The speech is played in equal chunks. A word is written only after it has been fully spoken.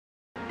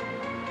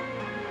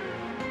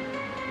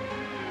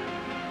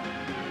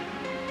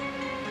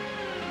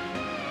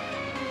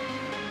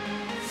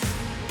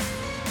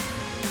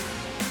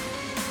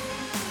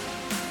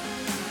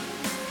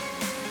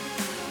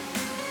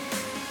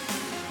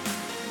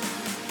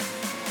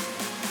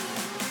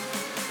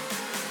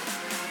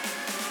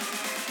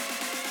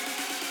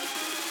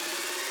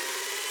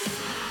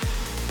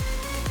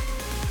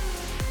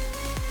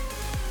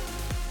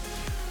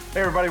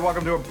everybody,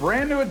 welcome to a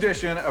brand new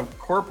edition of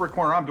Corporate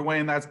Corner. I'm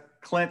Dwayne, that's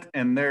Clint,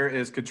 and there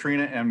is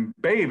Katrina. And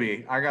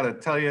baby, I got to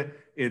tell you,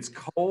 it's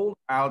cold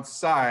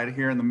outside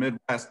here in the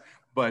Midwest,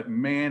 but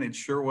man, it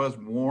sure was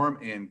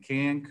warm in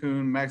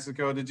Cancun,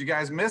 Mexico. Did you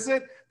guys miss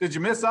it? Did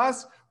you miss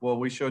us? Well,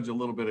 we showed you a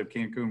little bit of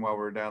Cancun while we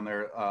were down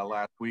there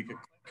last week.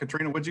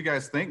 Katrina, what'd you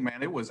guys think,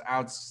 man? It was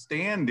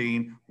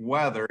outstanding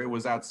weather. It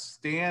was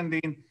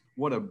outstanding.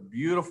 What a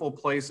beautiful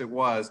place it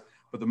was.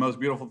 But the most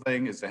beautiful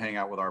thing is to hang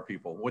out with our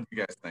people. What do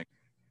you guys think?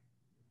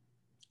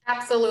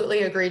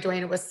 Absolutely agree,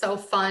 Dwayne. It was so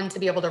fun to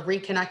be able to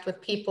reconnect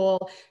with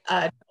people,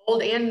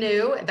 old and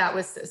new. That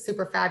was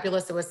super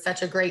fabulous. It was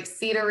such a great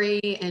scenery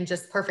and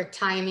just perfect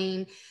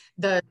timing.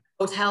 The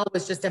hotel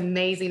was just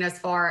amazing as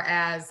far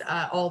as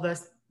all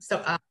the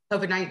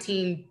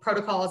COVID-19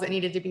 protocols that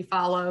needed to be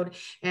followed.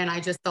 And I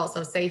just felt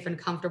so safe and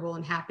comfortable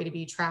and happy to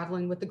be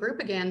traveling with the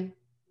group again.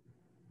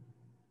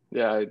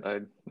 Yeah, I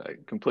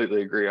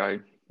completely agree.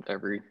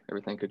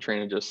 Everything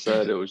Katrina just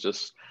said, it was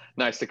just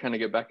nice to kind of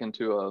get back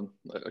into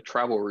a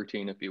travel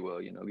routine, if you will,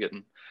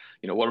 getting,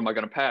 what am I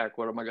going to pack?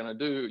 What am I going to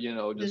do?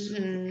 Just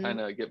kind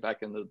of get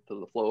back into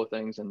the flow of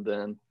things, and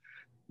then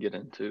get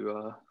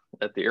into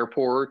at the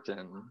airport,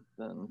 and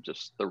then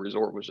just the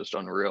resort was just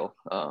unreal.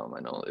 I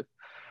know if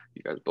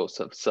you guys both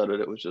have said it,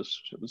 it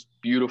was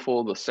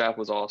beautiful. The staff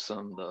was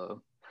awesome.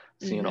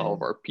 Seeing all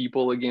of our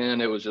people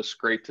again, it was just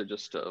great to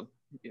just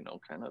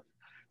kind of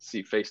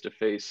see face to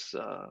face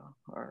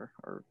our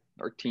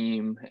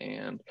team.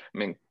 And I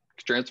mean,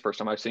 Katrina, it's the first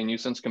time I've seen you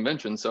since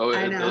convention, so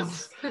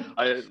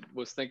I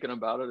was thinking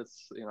about it.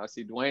 It's I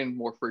see Dwayne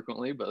more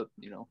frequently, but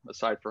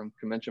aside from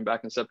convention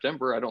back in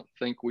September, I don't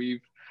think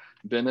we've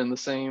been in the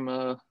same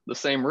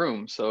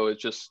room. So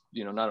it's just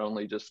not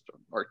only just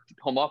our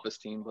home office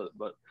team,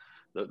 but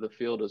the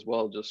field as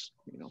well. Just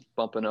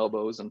bumping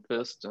elbows and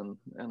fists and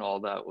all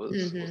that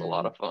was a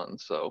lot of fun.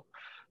 So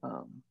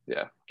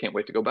yeah, can't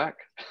wait to go back.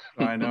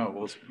 I know.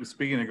 Well,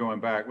 speaking of going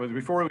back,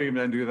 before we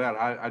even do that,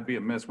 I'd be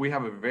amiss. We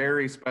have a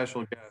very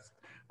special guest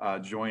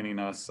joining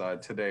us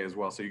today as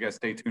well. So you guys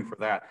stay tuned for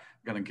that.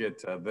 I'm going to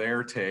get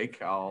their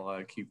take.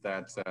 I'll keep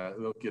that.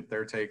 They'll get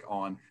their take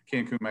on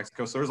Cancun,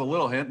 Mexico. So there's a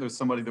little hint. There's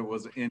somebody that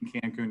was in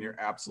Cancun. You're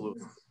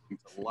absolutely going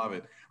to love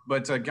it.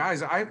 But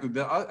guys,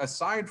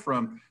 aside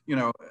from,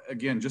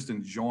 again, just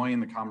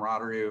enjoying the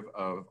camaraderie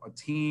of a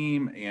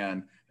team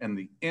and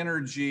the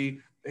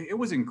energy, it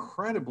was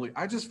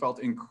I just felt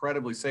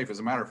incredibly safe. As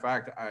a matter of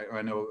fact,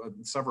 I know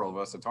several of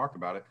us have talked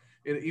about it.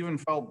 It even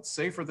felt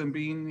safer than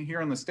being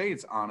here in the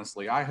States,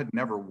 honestly. I had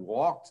never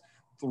walked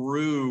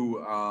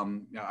through,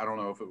 I don't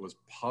know if it was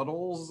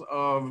puddles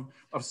of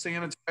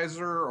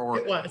sanitizer or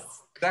it was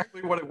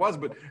exactly what it was,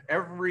 but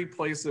every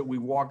place that we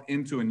walked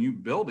into a new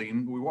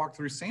building, we walked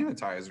through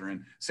sanitizer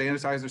and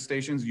sanitizer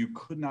stations. You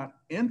could not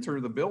enter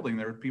the building.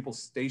 There were people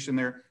stationed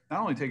there,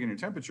 not only taking your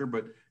temperature,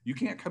 but you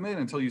can't come in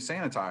until you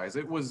sanitize.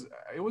 It was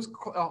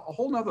a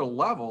whole nother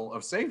level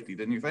of safety,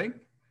 didn't you think?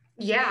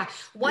 Yeah.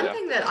 One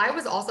thing that I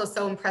was also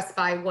so impressed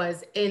by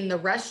was in the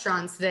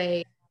restaurants,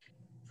 they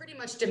pretty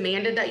much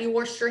demanded that you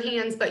wash your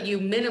hands, but you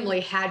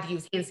minimally had to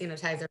use hand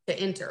sanitizer to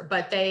enter.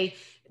 But you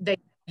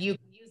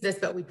use this,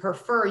 but we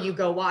prefer you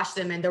go wash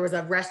them. And there was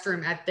a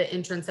restroom at the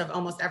entrance of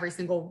almost every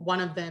single one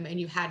of them, and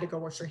you had to go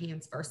wash your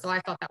hands first. So I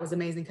thought that was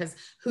amazing, because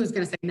who's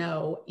going to say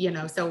no?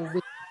 So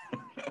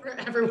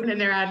everyone in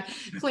there had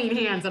clean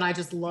hands, and I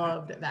just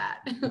loved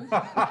that.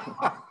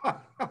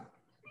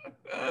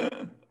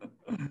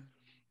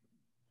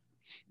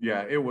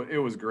 Yeah, it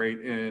was great.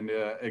 And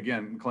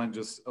again, Clint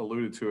just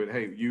alluded to it.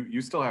 Hey, you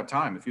still have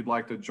time. If you'd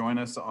like to join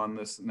us on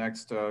this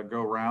next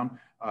go round,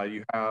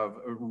 you have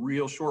a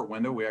real short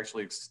window. We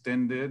actually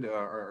extended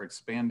or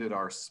expanded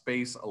our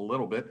space a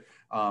little bit.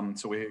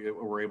 So we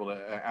were able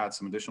to add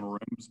some additional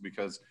rooms,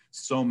 because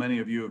so many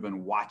of you have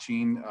been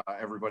watching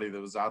everybody that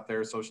was out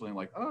there socially and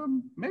like,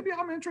 maybe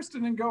I'm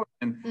interested in going,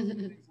 and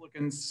things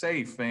looking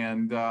safe.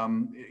 And,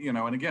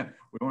 and again,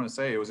 we want to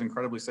say it was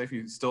incredibly safe.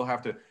 You still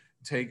have to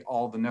take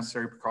all the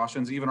necessary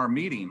precautions. Even our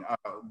meeting,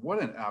 what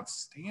an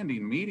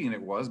outstanding meeting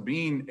it was,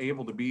 being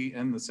able to be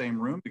in the same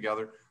room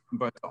together,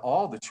 but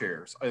all the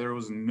chairs, there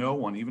was no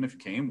one, even if you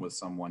came with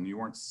someone, you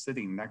weren't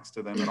sitting next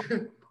to them at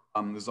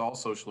all. It was all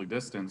socially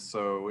distanced.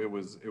 So it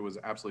was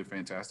absolutely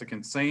fantastic.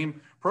 And same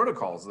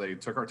protocols. They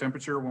took our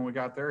temperature when we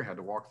got there, had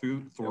to walk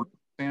through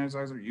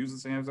sanitizer,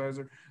 use the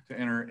sanitizer to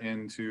enter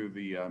into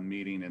the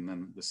meeting, and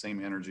then the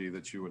same energy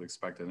that you would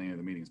expect at any of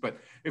the meetings. But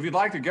if you'd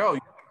like to go,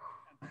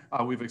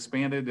 we've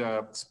expanded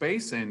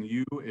space, and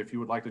if you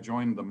would like to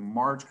join the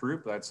March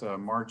group, that's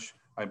March,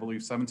 I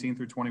believe, 17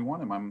 through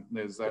 21.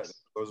 Is that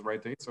those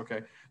right dates? Okay.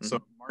 Mm-hmm.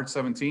 So March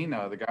 17,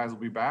 the guys will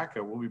be back.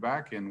 We'll be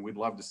back, and we'd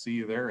love to see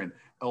you there and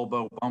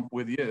elbow bump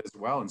with you as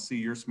well, and see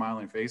your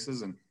smiling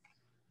faces. And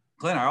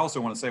Clint, I also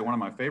want to say one of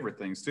my favorite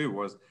things too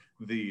was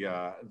we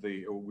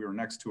were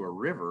next to a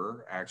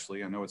river.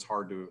 Actually, I know it's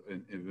hard to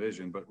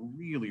envision, but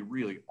really,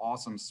 really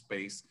awesome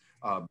space.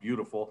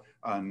 Beautiful,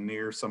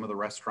 near some of the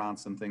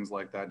restaurants and things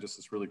like that. Just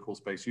this really cool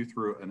space. You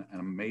threw an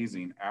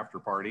amazing after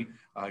party,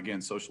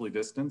 again, socially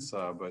distanced,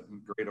 but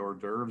great hors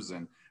d'oeuvres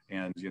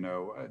And, you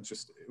know, it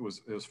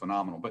was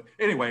phenomenal. But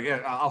anyway,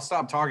 yeah, I'll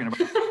stop talking about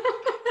it.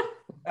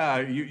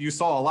 You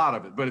saw a lot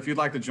of it, but if you'd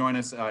like to join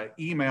us,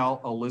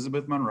 email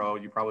Elizabeth Monroe.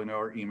 You probably know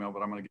her email,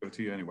 but I'm going to give it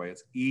to you anyway.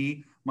 It's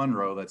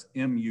Monroe, that's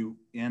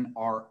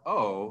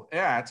MUNRO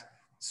at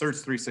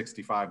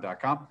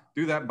search365.com.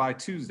 Do that by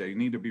Tuesday. You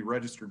need to be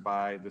registered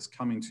by this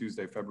coming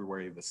Tuesday,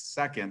 February the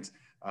 2nd,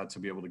 to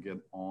be able to get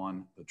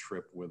on the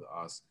trip with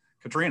us.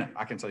 Katrina,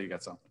 I can tell you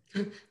got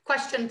something.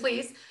 Question,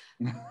 please.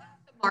 The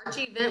March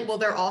event, will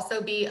there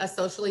also be a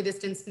socially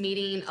distanced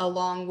meeting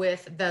along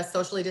with the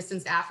socially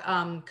distanced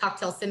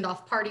cocktail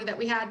send-off party that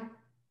we had?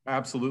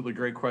 Absolutely.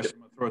 Great question. I'm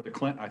going to throw it to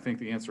Clint. I think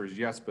the answer is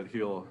yes, but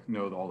he'll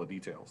know all the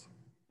details.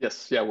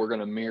 Yes. Yeah. We're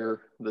going to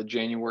mirror the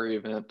January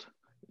event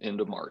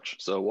into March.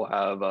 So we'll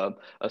have a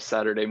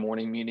Saturday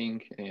morning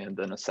meeting and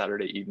then a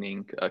Saturday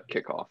evening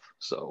kickoff.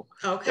 So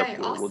okay,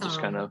 we'll, awesome. We'll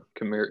just kind of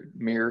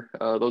mirror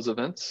those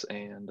events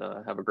and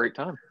have a great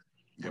time.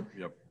 Yep.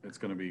 It's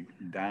going to be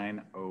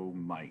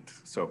dynamite.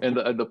 So, and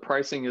the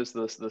pricing is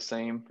the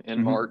same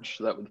in March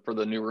that for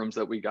the new rooms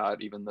that we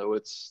got, even though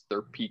it's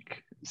their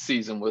peak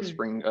season with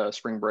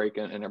spring break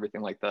and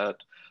everything like that.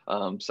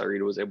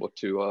 Sairita was able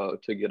to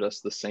get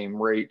us the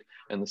same rate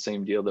and the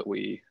same deal that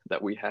we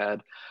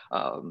had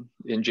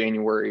in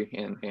January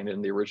and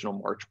in the original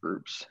March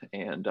groups.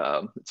 And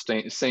it's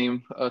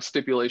same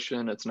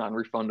stipulation. It's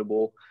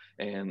non-refundable,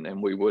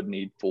 and we would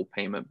need full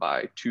payment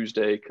by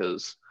Tuesday,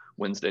 because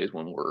Wednesday is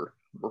when we're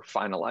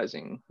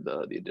finalizing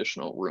the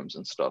additional rooms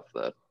and stuff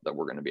that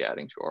we're going to be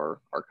adding to our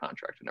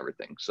contract and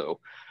everything. So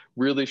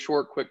really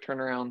short, quick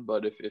turnaround.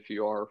 But if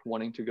you are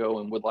wanting to go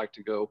and would like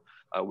to go,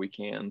 we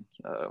can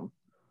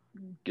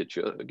get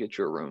you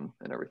a room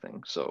and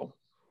everything. So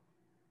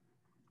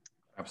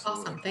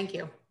absolutely. Awesome. Thank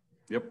you.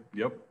 Yep.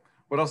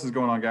 What else is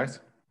going on,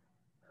 guys?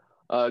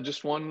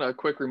 Just one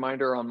quick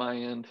reminder on my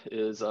end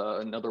is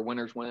another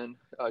Winners Win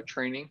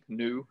training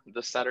new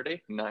this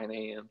Saturday, 9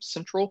 a.m.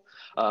 Central.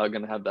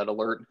 Going to have that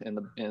alert in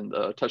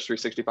the Touch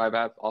 365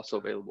 app, also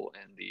available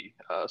in the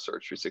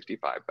Search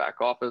 365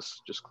 back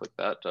office. Just click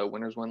that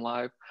Winners Win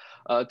Live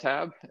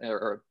tab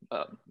or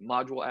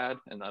module ad,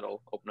 and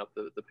that'll open up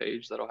the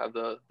page that'll have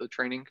the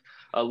training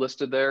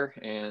listed there.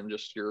 And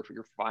just your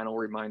final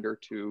reminder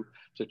to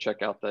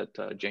check out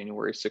that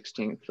January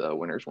 16th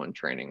Winners Win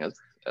training, as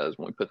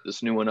when we put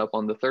this new one up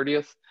on the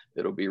 30th,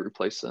 it'll be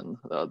replacing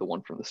the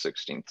one from the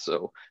 16th.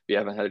 So if you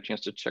haven't had a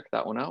chance to check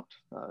that one out,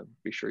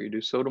 be sure you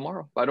do so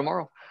by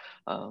tomorrow.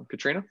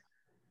 Katrina?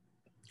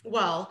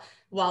 Well,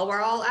 while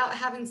we're all out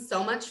having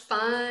so much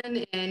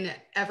fun and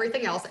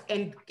everything else,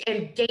 and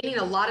gaining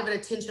a lot of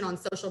attention on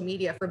social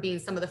media for being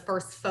some of the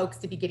first folks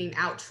to be getting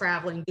out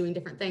traveling, doing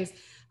different things,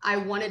 I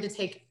wanted to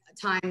take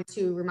time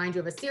to remind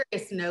you of a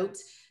serious note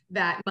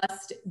that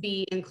must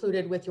be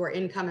included with your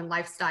income and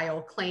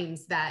lifestyle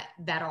claims that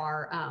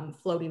are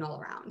floating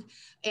all around.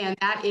 And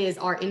that is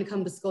our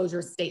income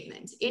disclosure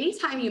statement.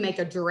 Anytime you make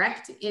a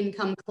direct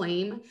income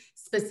claim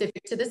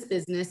specific to this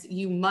business,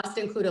 you must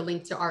include a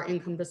link to our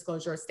income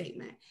disclosure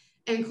statement.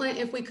 And Clint,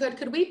 if we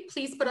could we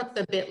please put up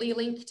the bit.ly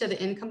link to the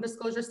income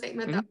disclosure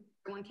statement that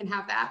everyone can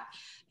have that?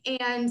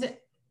 And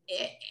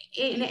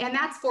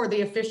that's for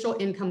the official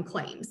income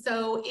claim.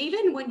 So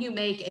even when you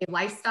make a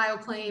lifestyle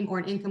claim or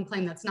an income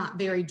claim that's not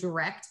very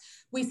direct,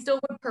 we still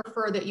would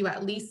prefer that you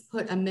at least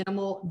put a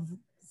minimal,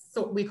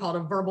 so we call it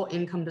a verbal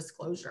income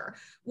disclosure,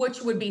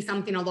 which would be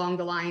something along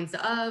the lines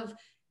of,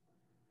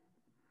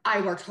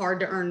 I worked hard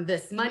to earn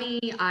this money,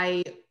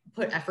 I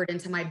put effort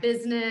into my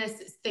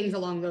business, things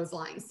along those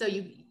lines. So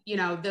you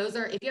know, those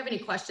are, if you have any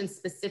questions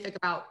specific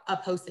about a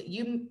post that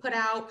you put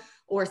out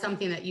or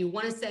something that you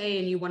want to say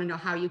and you want to know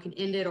how you can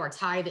end it or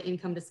tie the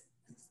income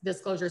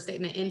disclosure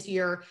statement into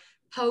your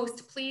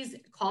post, please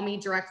call me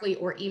directly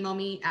or email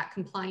me at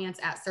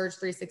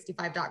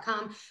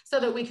compliance@search365.com so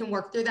that we can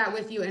work through that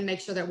with you and make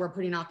sure that we're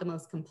putting out the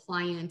most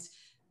compliant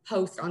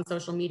post on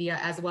social media,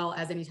 as well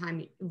as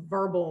anytime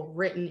verbal,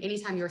 written,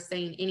 anytime you're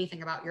saying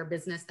anything about your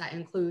business that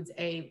includes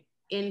a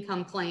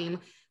income claim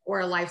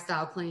or a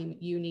lifestyle claim,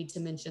 you need to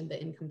mention the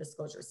income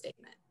disclosure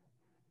statement.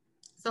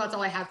 So that's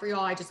all I have for you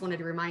all. I just wanted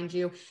to remind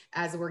you,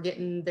 as we're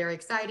getting very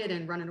excited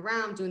and running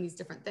around doing these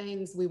different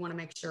things, we want to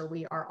make sure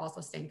we are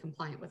also staying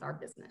compliant with our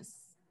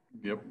business.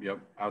 Yep.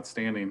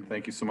 Outstanding.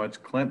 Thank you so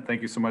much, Clint.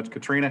 Thank you so much,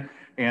 Katrina.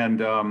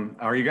 And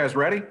are you guys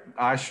ready?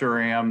 I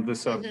sure am.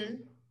 This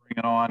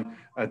bringing on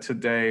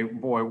today,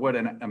 boy, what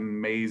an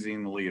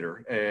amazing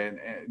leader and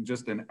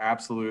just an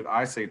absolute,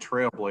 I say,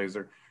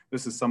 trailblazer.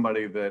 This is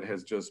somebody that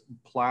has just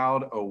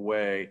plowed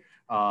away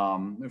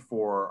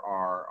for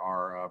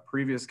our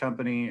previous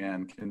company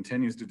and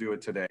continues to do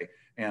it today.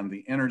 And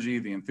the energy,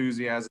 the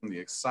enthusiasm, the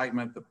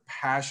excitement, the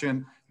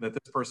passion that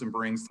this person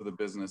brings to the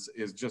business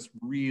is just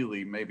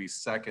really maybe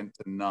second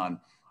to none.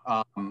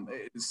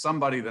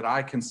 Somebody that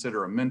I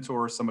consider a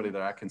mentor, somebody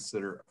that I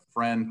consider a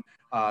friend,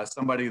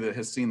 somebody that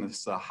has seen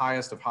this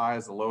highest of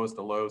highs, the lowest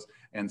of lows,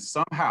 and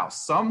somehow,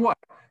 somewhat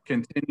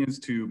continues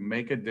to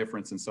make a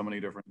difference in so many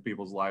different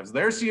people's lives.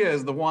 There she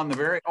is, the one, the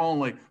very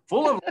only,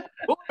 full of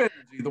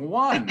energy, the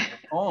one,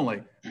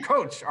 only,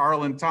 Coach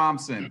Arlen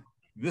Thompson,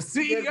 the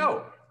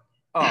CEO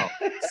Oh,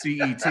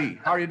 CET.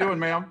 How are you doing,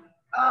 ma'am?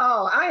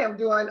 Oh, I am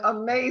doing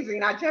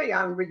amazing. I tell you,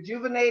 I'm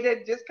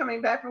rejuvenated, just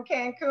coming back from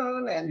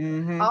Cancun,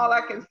 and all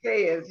I can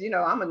say is,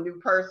 I'm a new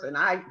person.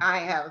 I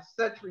have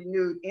such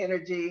renewed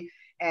energy,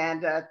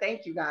 and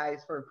thank you guys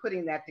for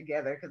putting that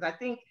together, because I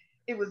think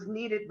it was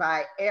needed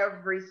by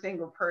every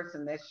single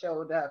person that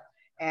showed up,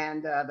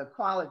 and the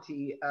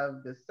quality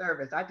of the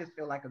service. I just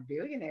feel like a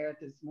billionaire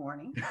this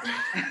morning.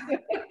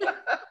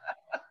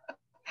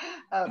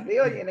 A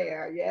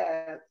billionaire,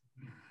 yes.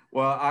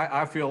 Well,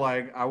 I feel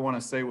like I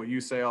want to say what you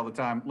say all the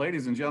time.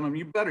 Ladies and gentlemen,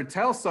 you better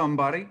tell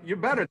somebody. You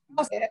better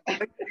tell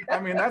somebody. I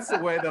mean, that's the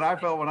way that I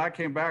felt when I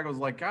came back. I was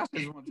like, gosh, I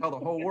just want to tell the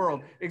whole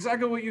world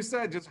exactly what you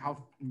said, just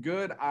how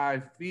good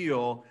I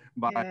feel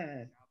by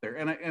out there.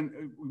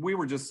 And we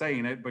were just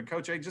saying it, but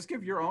Coach A, just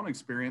give your own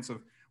experience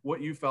of what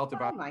you felt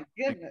about. Oh, my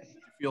goodness. Did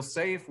you feel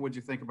safe? What'd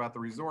you think about the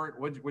resort?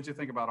 What'd you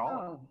think about all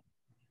of it?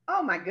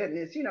 Oh my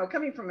goodness.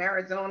 Coming from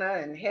Arizona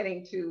and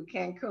heading to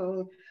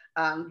Cancun,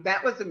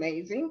 that was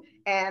amazing.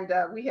 And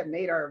we have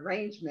made our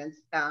arrangements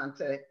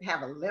to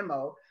have a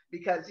limo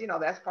because,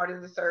 that's part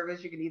of the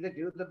service. You can either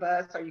do the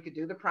bus or you could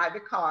do the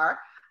private car.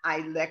 I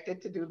elected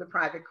to do the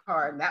private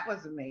car, and that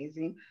was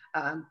amazing.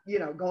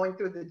 Going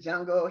through the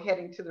jungle,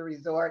 heading to the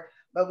resort.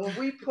 But when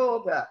we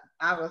pulled up,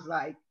 I was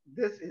like,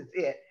 this is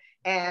it.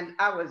 And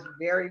I was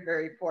very,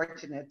 very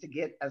fortunate to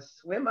get a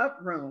swim up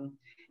room.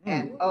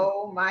 And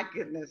oh my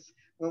goodness,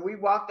 when we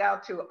walked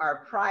out to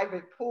our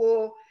private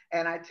pool,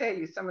 and I tell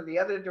you, some of the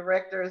other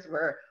directors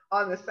were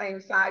on the same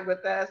side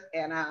with us,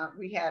 and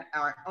we had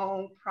our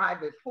own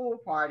private pool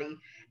party,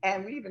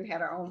 and we even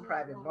had our own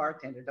private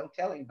bartender. Don't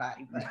tell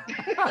anybody, but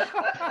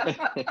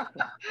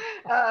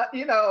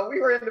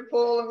we were in the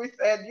pool, and we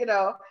said,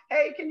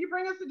 hey, can you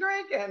bring us a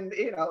drink? And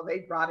they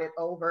brought it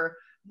over.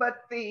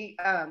 But the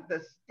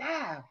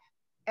staff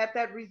at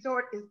that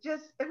resort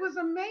it was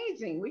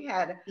amazing. We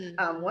had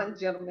one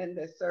gentleman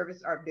that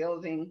serviced our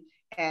building,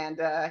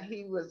 and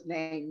he was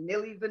named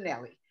Millie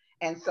Vanelli.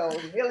 And so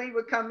Millie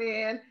would come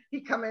in,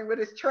 he'd come in with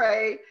his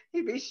tray,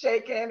 he'd be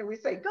shaking, and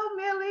we'd say, go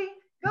Millie,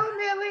 go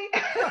Millie.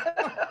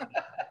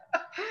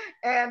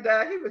 And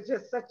he was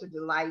just such a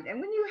delight. And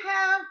when you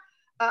have,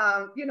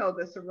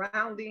 the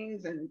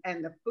surroundings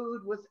and the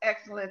food was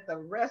excellent, the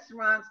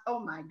restaurants, oh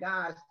my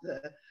gosh,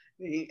 the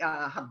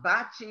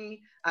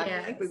hibachi.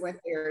 I think we went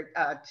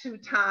there 2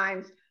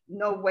 times,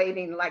 no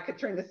waiting. Like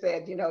Katrina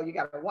said, you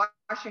got to wash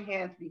your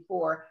hands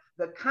before.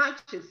 The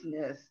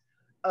consciousness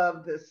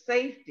of the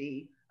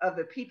safety of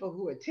the people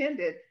who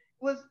attended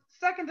was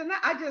second to none.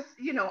 I just,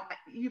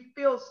 you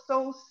feel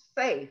so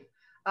safe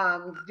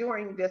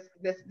during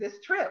this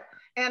trip.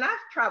 And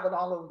I've traveled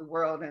all over the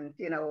world, and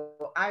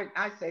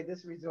I say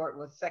this resort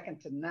was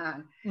second to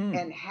none.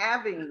 And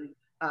having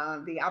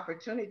the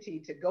opportunity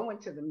to go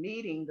into the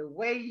meeting, the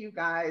way you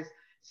guys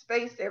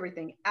spaced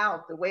everything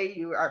out, the way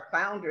our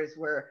founders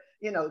were,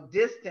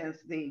 distance,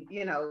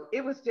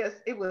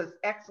 it was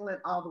excellent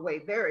all the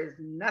way. There is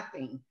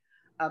nothing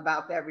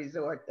about that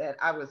resort that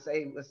I would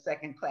say was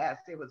second class.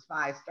 It was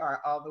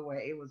 5-star all the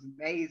way. It was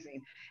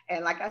amazing.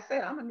 And like I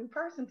said, I'm a new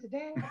person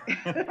today.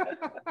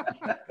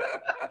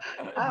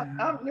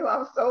 I'm new. I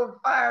was so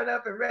fired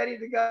up and ready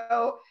to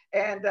go.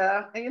 And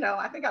I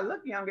think I look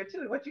younger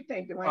too. What you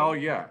think, Dwayne? Oh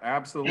yeah,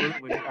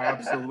 absolutely.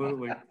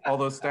 Absolutely. All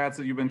those stats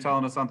that you've been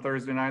telling us on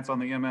Thursday nights on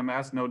the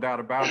MMS, no doubt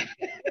about it.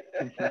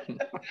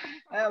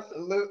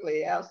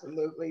 Absolutely.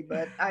 Absolutely.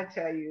 But I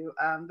tell you,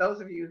 those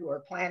of you who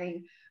are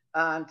planning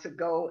to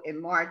go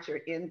in March are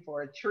in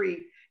for a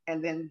treat.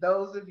 And then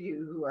those of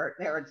you who are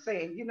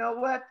saying, you know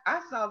what,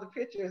 I saw the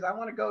pictures, I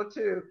want to go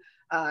too,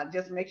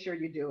 just make sure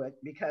you do it,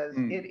 because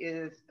it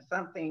is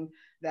something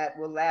that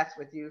will last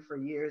with you for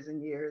years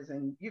and years.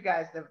 And you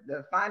guys,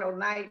 the final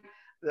night,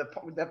 the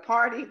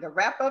party, the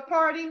wrap-up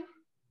party,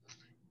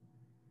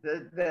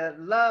 the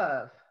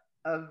love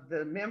of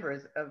the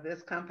members of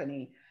this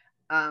company,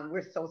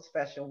 we're so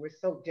special, we're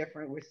so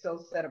different, we're so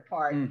set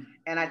apart.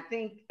 And I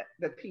think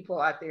the people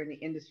out there in the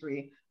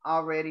industry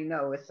already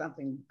know it's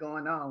something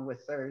going on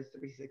with SIRS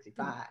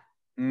 365.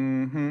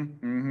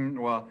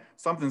 Well,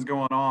 something's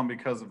going on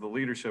because of the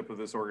leadership of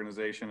this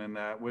organization, and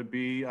that would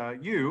be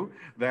you.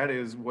 That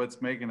is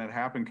what's making it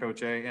happen,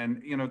 Coach A.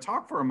 And,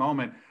 talk for a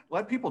moment.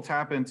 Let people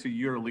tap into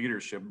your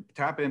leadership,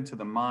 tap into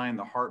the mind,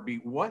 the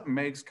heartbeat. What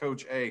makes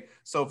Coach A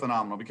so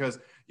phenomenal? Because,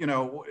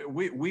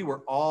 we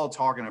were all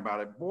talking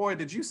about it. Boy,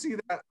 did you see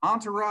that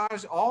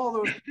entourage? All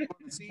those people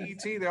in the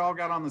CET, they all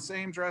got on the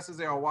same dresses.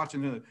 They all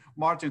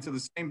marching to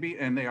the same beat,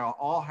 and they are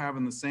all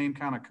having the same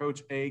kind of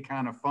Coach A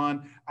kind of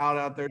fun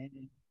out there.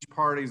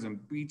 Parties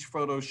and beach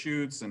photo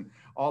shoots and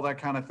all that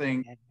kind of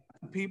thing.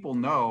 People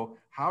know,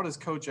 how does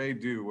Coach A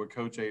do what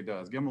Coach A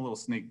does? Give them a little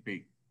sneak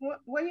peek.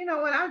 Well, you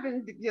know what, I've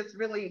been just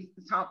really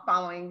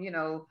following,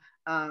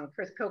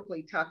 Chris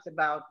Coakley talks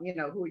about,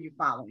 who are you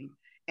following?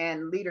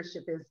 And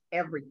leadership is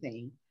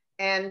everything.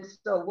 And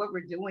so what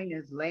we're doing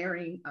is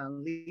layering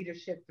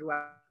leadership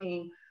throughout the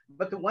team.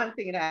 But the one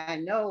thing that I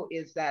know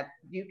is that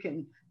you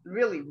can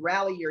really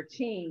rally your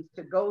teams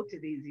to go to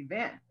these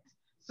events.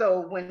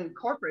 So when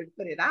corporate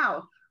put it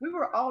out, we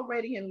were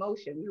already in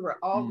motion. We were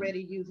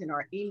already using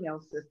our email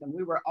system.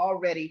 We were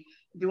already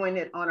doing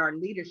it on our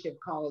leadership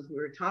calls. We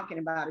were talking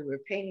about it. We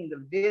were painting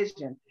the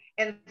vision.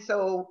 And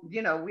so,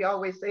 you know, we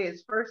always say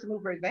it's first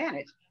mover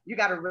advantage. You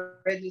got to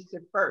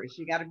register first.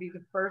 You got to be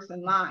the first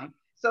in line.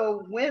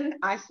 So when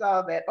I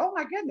saw that, oh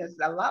my goodness,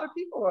 a lot of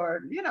people are,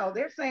 you know,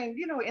 they're saying,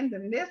 you know, in the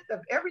midst of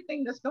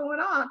everything that's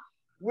going on,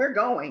 we're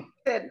going.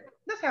 I said,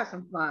 let's have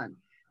some fun.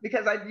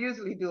 Because I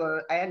usually do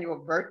an annual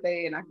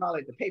birthday and I call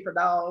it the paper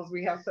dolls.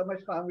 We have so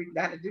much fun. We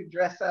got to do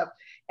dress up.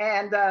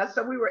 And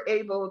so we were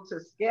able to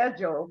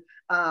schedule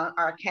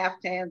our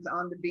caftans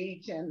on the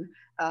beach. And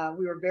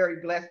we were very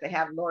blessed to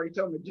have Lori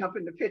Toma jump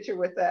in the picture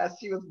with us.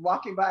 She was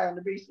walking by on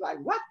the beach like,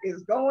 what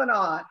is going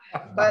on?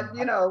 But,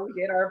 you know,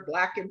 we get our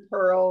black and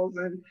pearls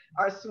and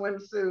our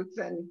swimsuits.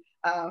 And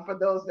for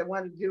those that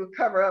want to do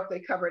cover up, they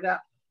covered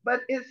up.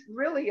 But it's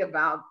really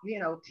about, you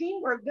know,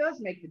 teamwork does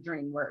make the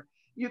dream work.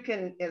 You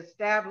can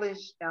establish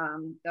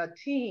a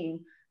team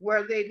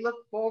where they look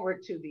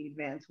forward to the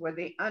events, where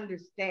they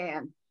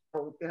understand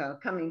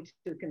coming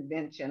to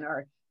convention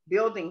or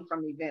building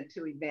from event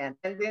to event.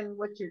 And then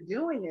what you're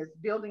doing is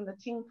building a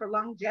team for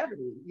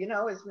longevity. You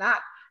know, it's not,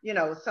 you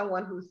know,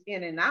 someone who's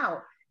in and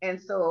out. And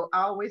so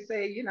I always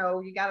say, you know,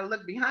 you got to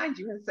look behind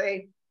you and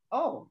say,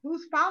 oh,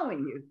 who's following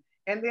you?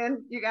 And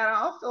then you got to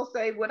also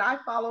say, would I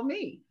follow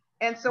me?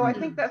 And so I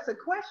think that's a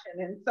question.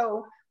 And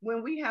so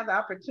when we have the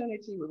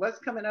opportunity with what's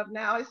coming up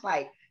now, it's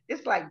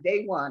like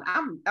day one.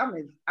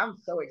 I'm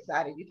so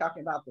excited. You're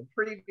talking about the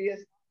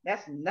previous.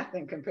 That's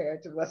nothing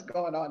compared to what's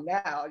going on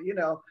now. You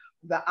know,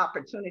 the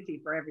opportunity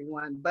for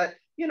everyone. But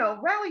you know,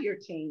 rally your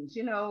teams.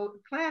 You know,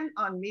 plan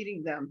on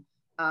meeting them,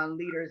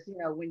 leaders. You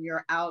know, when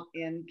you're out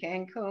in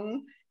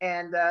Cancun,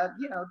 and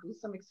you know, do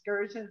some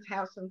excursions,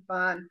 have some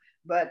fun,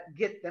 but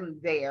get them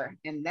there,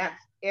 and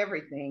that's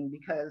everything.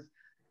 Because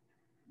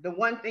the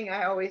one thing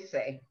I always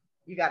say,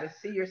 you got to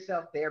see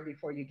yourself there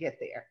before you get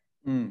there.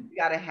 You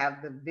got to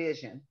have the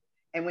vision.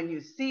 And when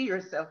you see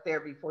yourself there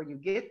before you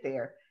get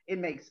there, it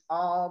makes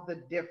all the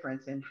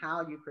difference in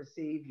how you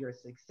perceive your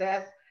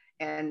success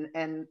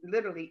and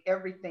literally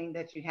everything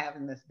that you have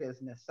in this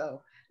business.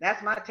 So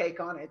that's my take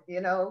on it.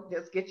 You know,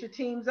 just get your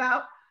teams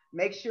out,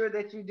 make sure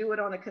that you do it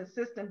on a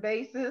consistent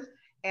basis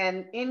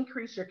and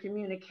increase your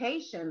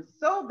communication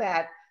so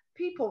that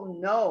people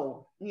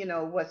know, you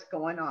know, what's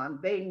going on.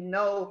 They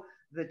know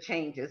the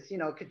changes. You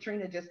know,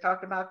 Katrina just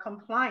talked about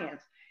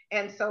compliance.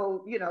 And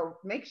so, you know,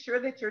 make sure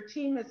that your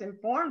team is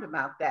informed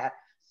about that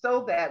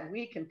so that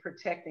we can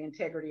protect the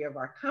integrity of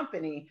our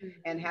company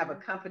and have a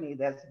company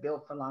that's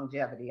built for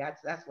longevity.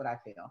 That's what I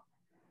feel.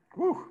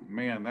 Whew,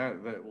 man,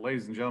 that,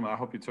 ladies and gentlemen, I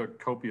hope you took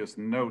copious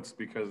notes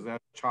because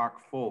that's chock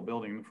full,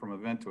 building from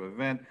event to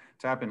event,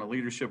 tap into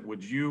leadership.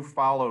 Would you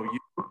follow you?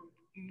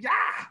 Yeah,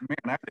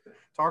 man,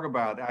 talk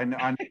about it. I know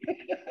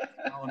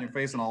on your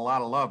face and a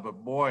lot of love,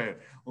 but boy,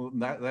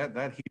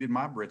 that heated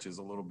my britches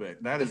a little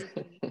bit. That is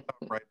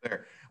right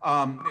there.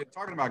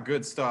 Talking about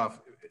good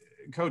stuff,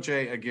 Coach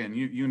A, again,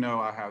 you know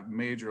I have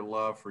major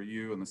love for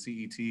you and the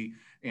CET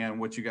and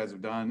what you guys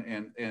have done,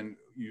 and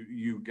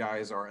you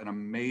guys are an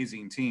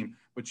amazing team.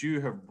 But you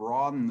have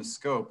broadened the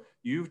scope.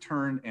 You've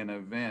turned an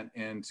event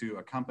into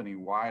a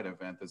company-wide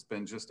event that's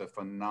been just a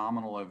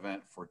phenomenal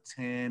event for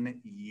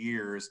 10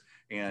 years,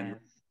 and yes.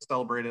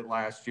 Celebrated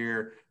last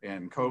year,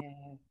 and COVID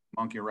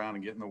monkey around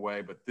and get in the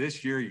way. But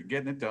this year, you're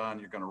getting it done.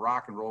 You're going to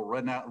rock and roll,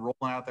 rolling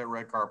out that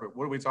red carpet.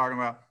 What are we talking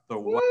about? The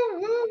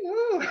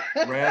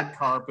red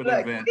carpet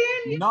event.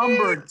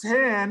 Number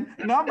 10.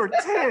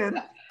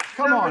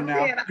 Come on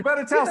now. You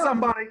better tell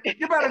somebody.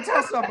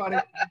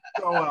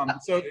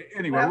 So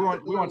anyway,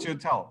 we want you to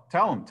tell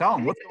them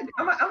what's going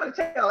on. I'm going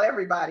to tell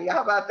everybody.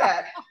 How about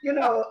that? Doing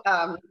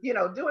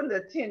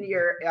the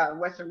 10-year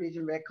Western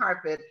Region red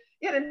carpet,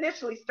 it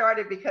initially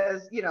started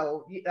because,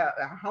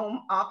 our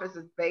home office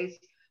is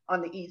based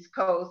on the East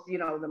Coast.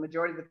 The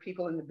majority of the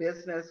people in the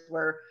business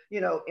were,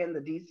 in the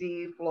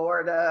DC,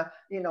 Florida,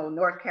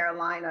 North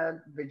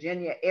Carolina,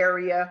 Virginia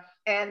area.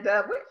 And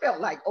we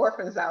felt like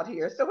orphans out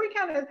here. So we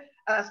kind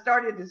of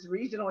started this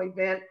regional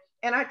event.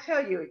 And I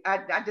tell you,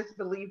 I just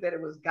believe that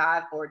it was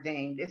God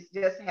ordained. It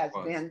just has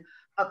been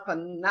a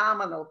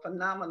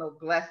phenomenal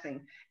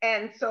blessing.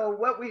 And so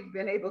what we've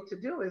been able to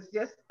do is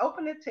just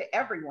open it to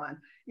everyone.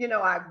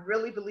 I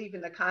really believe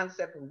in the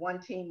concept of one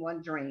team,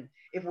 one dream.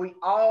 If we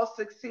all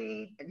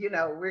succeed,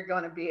 we're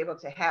going to be able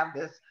to have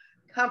this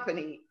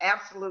company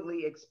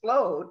absolutely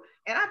explode.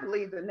 And I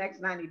believe the next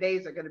 90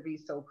 days are going to be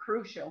so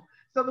crucial.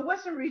 So the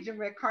Western Region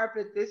Red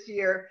Carpet this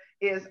year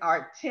is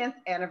our 10th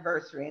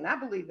anniversary. And I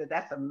believe that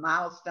that's a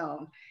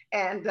milestone.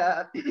 And,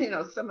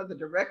 some of the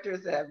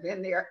directors that have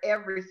been there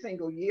every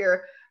single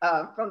year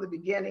from the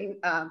beginning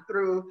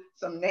through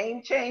some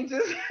name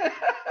changes.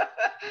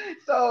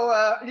 So,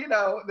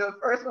 the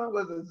first one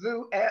was a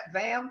zoo at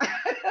ZAM.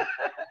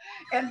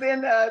 And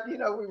then,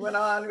 we went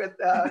on with,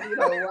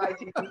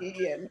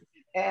 YTV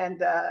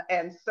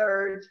and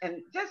Surge,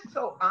 and just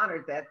so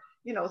honored that,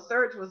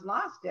 Surge was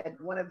launched at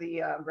one of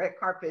the red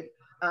carpet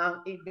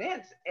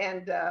events,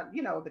 and,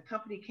 the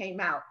company came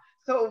out.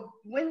 So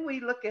when we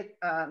look at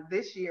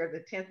this year,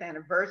 the 10th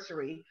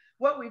anniversary,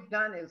 what we've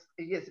done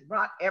is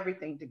brought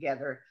everything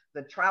together.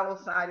 The travel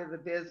side of the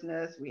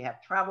business, we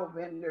have travel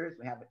vendors,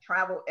 we have a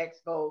travel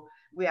expo,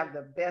 we have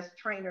the best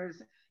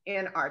trainers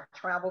in our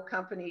travel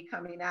company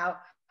coming out.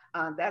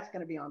 That's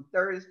going to be on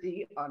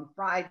Thursday. On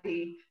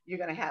Friday, you're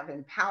going to have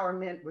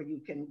empowerment where you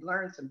can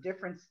learn some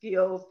different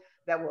skills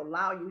that will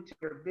allow you to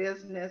your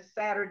business.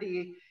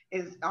 Saturday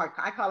is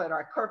I call it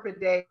our corporate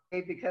day,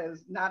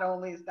 because not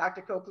only is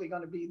Dr. Coakley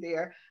going to be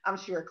there, I'm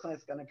sure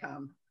Clint's going to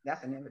come.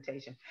 That's an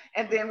invitation.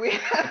 And then we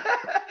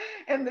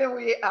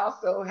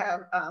also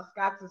have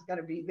Scott's is going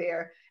to be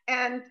there.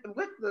 And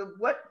with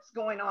what's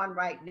going on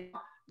right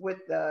now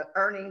with the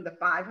earning the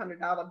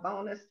 $500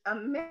 bonus,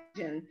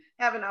 imagine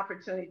having an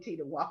opportunity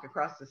to walk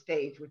across the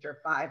stage with your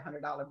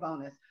 $500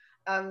 bonus.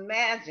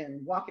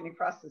 Imagine walking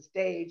across the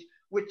stage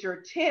with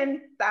your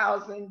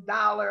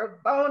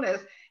 $10,000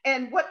 bonus.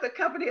 And what the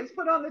company has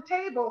put on the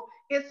table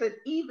is an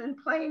even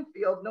playing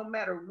field no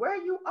matter where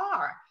you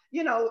are.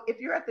 You know, if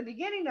you're at the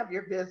beginning of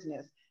your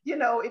business, you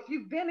know, if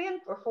you've been in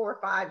for 4,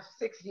 5,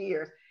 6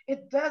 years,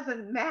 it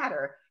doesn't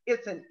matter.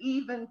 It's an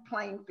even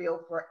playing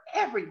field for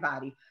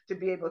everybody to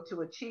be able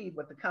to achieve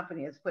what the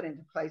company has put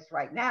into place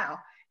right now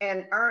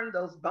and earn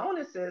those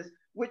bonuses,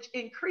 which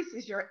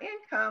increases your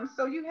income.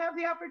 So you have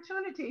the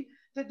opportunity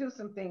to do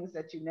some things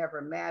that you never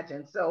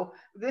imagined. So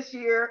this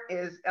year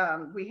is,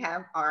 we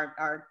have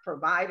our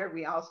provider.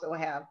 We also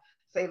have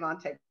Save On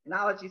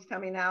Technologies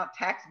coming out.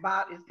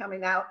 TaxBot is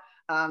coming out.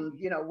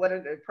 You know, what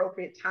is the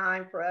appropriate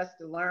time for us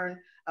to learn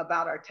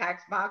about our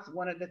tax box?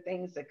 One of the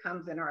things that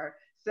comes in our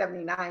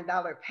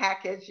 $79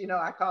 package, you know,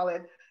 I call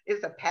it,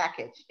 it's a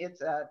package.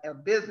 It's a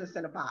business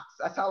in a box.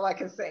 That's all I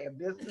can say, a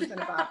business in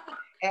a box.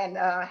 And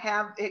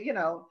have, you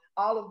know,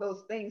 all of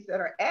those things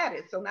that are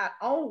added. So not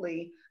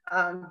only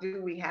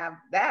do we have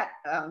that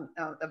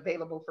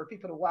available for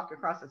people to walk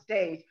across the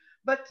stage,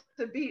 but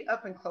to be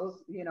up and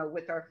close, you know,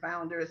 with our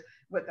founders,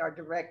 with our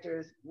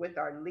directors, with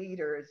our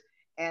leaders,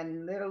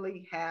 and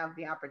literally have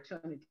the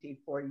opportunity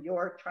for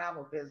your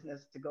travel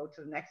business to go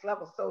to the next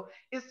level. So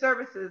it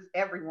services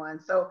everyone.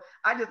 So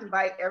I just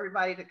invite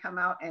everybody to come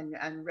out and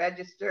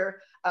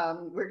register.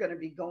 We're going to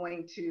be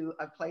going to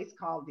a place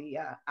called the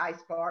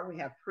Ice Bar. We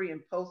have pre and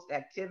post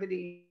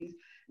activities.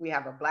 We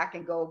have a black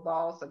and gold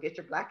ball. So get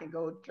your black and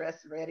gold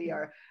dress ready,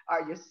 or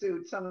your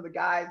suit. Some of the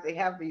guys, they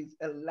have these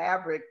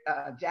elaborate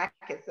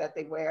jackets that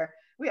they wear.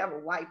 We have a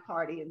white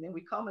party, and then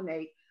we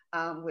culminate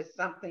with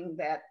something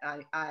that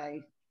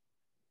I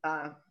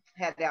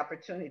had the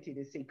opportunity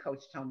to see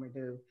Coach Tomer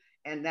do,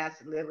 and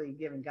that's literally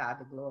giving God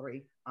the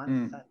glory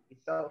on Sunday.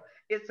 So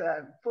it's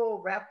a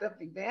full wrapped up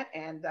event,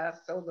 and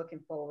so looking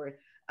forward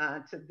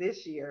to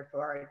this year for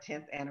our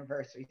 10th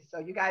anniversary. So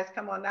you guys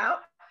come on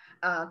out.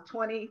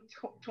 2020,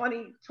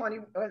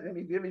 let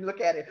me look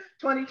at it.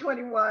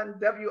 2021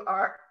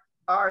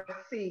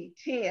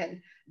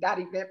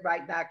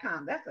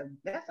 WRRC10.eventbrite.com.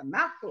 That's a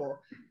mouthful.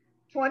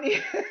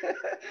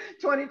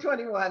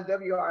 2021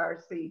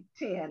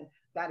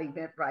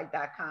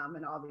 WRRC10.eventbrite.com,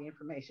 and all the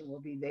information will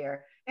be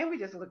there. And we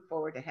just look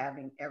forward to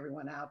having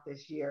everyone out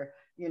this year,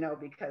 you know,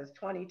 because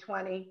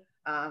 2020,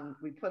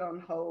 we put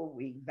on hold,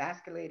 we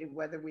vasculated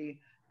whether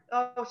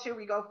should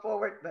we go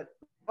forward? But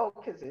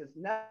focus is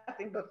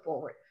nothing but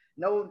forward.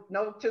 No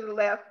to the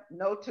left,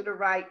 no to the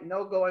right,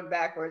 no going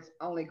backwards,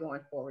 only going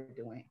forward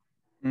doing.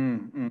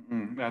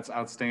 That's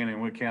outstanding.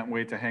 We can't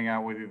wait to hang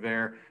out with you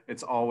there.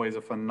 It's always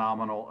a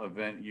phenomenal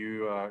event.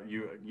 You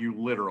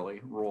literally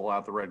roll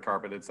out the red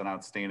carpet. It's an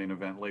outstanding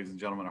event, ladies and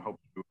gentlemen. I hope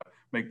you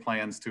make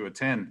plans to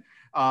attend.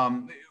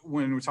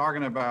 When we're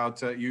talking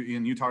about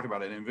you talked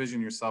about it, envision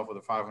yourself with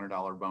a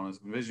 $500 bonus,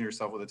 envision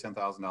yourself with a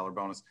 $10,000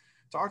 bonus.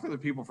 Talk to the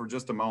people for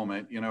just a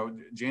moment. You know,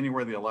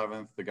 January the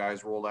 11th, the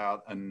guys rolled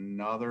out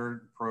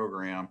another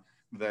program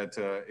that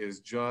is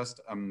just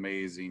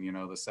amazing. You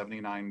know, the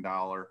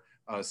 $79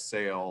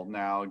 sale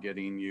now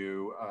getting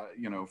you,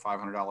 you know,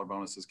 $500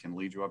 bonuses can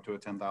lead you up to a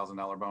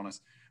 $10,000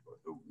 bonus.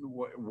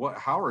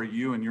 How are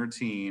you and your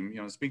team,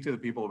 you know, speak to the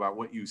people about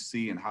what you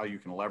see and how you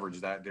can leverage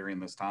that during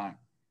this time?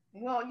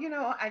 Well, you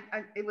know,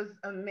 it was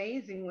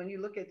amazing when you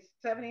look at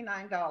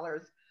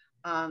 $79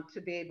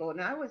 to be able,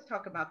 and I always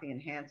talk about the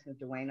enhancement,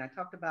 Dwayne. I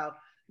talked about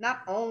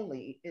not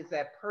only is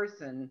that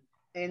person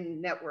in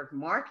network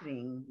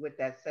marketing with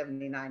that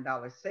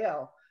 $79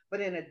 sale,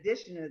 but in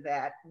addition to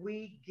that,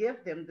 we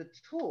give them the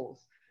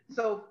tools.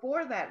 So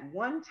for that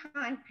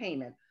one-time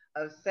payment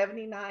of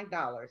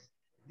 $79,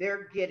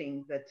 they're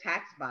getting the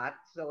tax bot.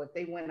 So if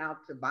they went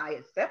out to buy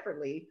it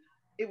separately,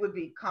 it would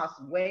be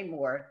cost way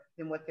more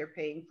than what they're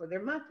paying for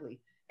their monthly.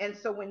 And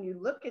so when you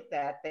look at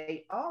that,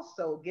 they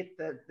also get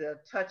the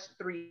Touch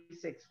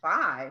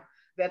 365,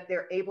 that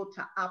they're able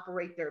to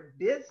operate their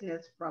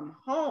business from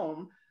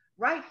home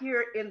right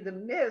here in the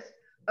midst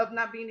of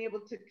not being able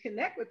to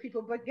connect with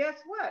people. But guess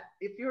what?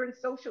 If you're in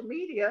social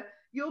media,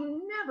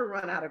 you'll never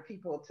run out of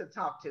people to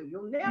talk to.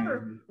 You'll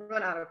never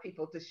run out of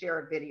people to share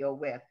a video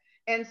with.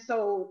 And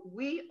so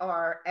we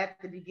are at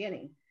the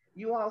beginning.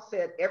 You all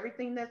said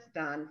everything that's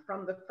done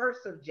from the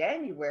 1st of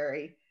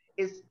January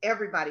is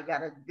everybody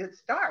got a good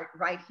start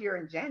right here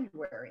in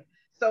January.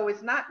 So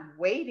it's not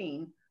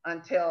waiting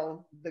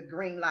until the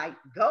green light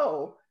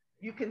go.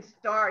 You can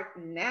start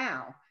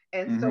now.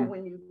 And so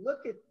when you look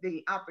at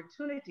the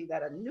opportunity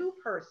that a new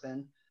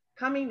person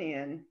coming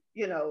in,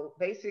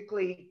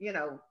 basically,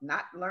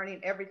 not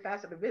learning every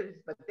facet of business,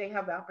 but they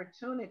have the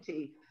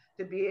opportunity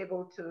to be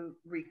able to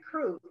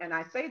recruit. And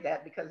I say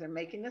that because they're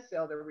making a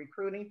sale, they're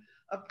recruiting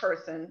a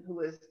person who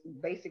is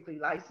basically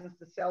licensed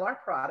to sell our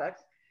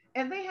products.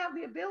 And they have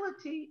the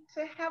ability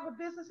to have a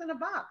business in a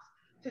box,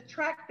 to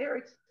track their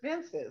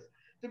expenses,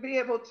 to be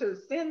able to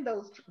send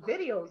those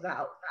videos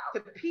out,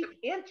 to pique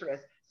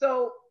interest.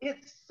 So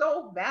it's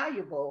so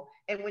valuable.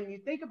 And when you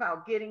think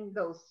about getting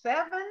those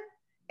 7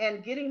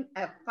 and getting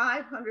a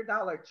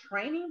 $500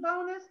 training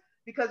bonus,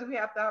 because we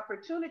have the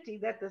opportunity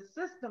that the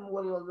system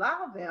will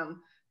allow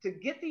them to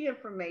get the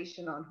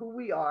information on who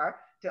we are,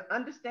 to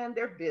understand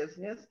their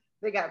business.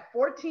 They got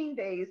 14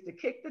 days to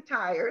kick the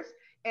tires.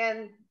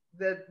 And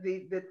the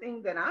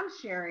thing that I'm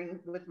sharing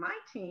with my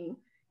team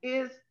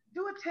is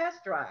do a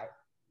test drive.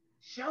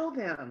 Show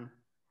them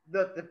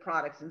the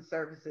products and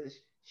services.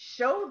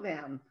 Show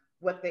them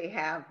what they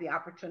have the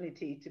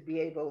opportunity to be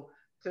able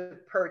to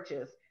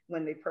purchase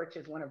when they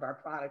purchase one of our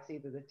products,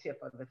 either the tip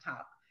or the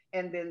top.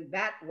 And then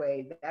that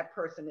way, that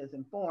person is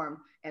informed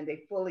and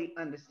they fully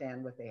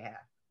understand what they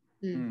have.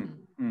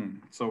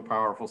 So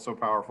powerful, so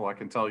powerful. I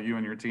can tell you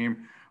and your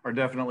team are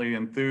definitely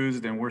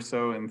enthused, and we're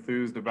so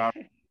enthused about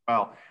it.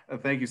 Well,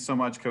 thank you so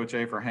much, Coach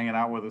A, for hanging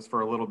out with us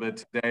for a little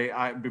bit today.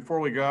 Before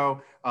we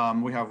go,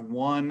 we have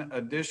one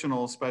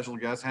additional special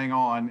guest. Hang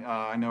on.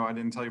 I know I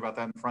didn't tell you about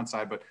that in the front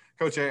side, but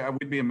Coach A,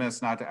 we'd be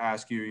amiss not to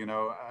ask you,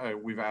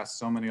 we've asked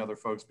so many other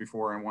folks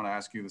before and want to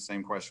ask you the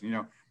same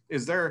question.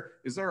 Is there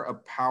a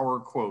power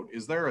quote?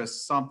 Is there a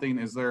something?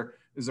 Is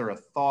there a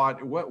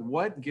thought?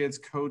 What gets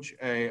Coach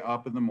A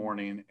up in the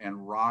morning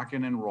and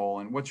rocking and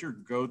rolling? What's your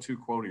go-to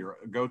quote or your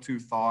go-to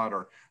thought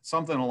or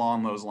something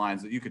along those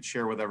lines that you could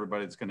share with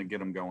everybody that's going to get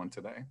them going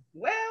today?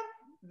 Well,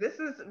 this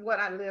is what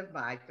I live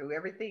by through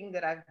everything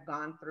that I've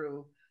gone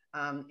through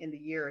in the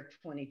year of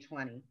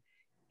 2020.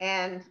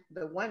 And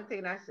the one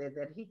thing I said,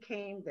 that he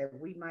came that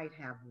we might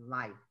have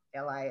life,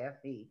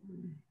 L-I-F-E,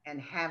 and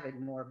have it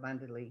more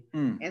abundantly.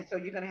 And so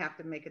you're going to have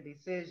to make a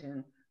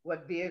decision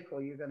what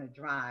vehicle you're going to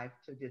drive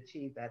to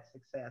achieve that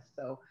success.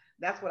 So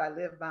that's what I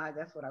live by.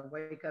 That's what I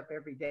wake up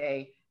every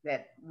day,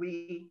 that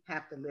we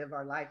have to live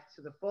our life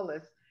to the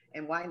fullest.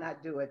 And why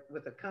not do it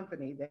with a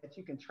company that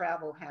you can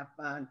travel, have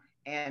fun,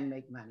 and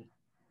make money?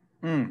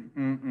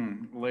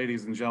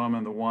 Ladies and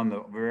gentlemen, the one,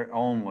 the very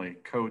only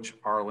Coach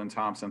Arlen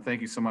Thompson. Thank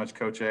you so much,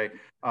 Coach A.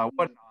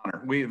 What an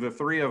honor. The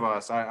three of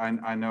us,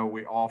 I know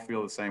we all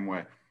feel the same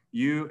way.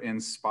 You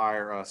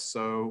inspire us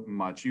so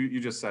much. You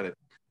just said it.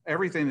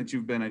 Everything that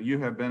you've been at, you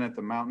have been at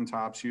the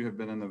mountaintops, you have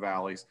been in the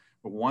valleys,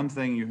 but one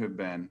thing you have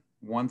been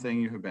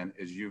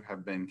is you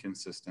have been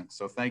consistent.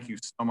 So thank you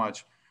so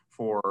much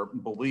for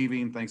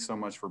believing. Thanks so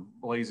much for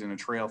blazing a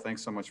trail.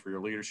 Thanks so much for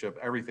your leadership,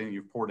 everything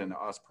you've poured into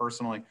us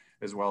personally,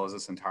 as well as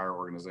this entire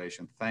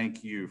organization.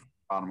 Thank you from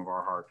the bottom of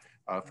our heart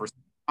for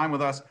spending time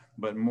with us,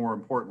 but more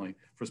importantly,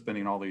 for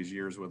spending all these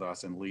years with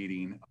us and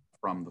leading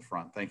from the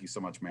front. Thank you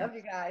so much, man. Love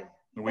you guys.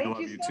 We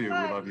love you too. We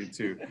love you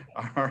too.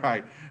 All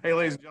right. Hey,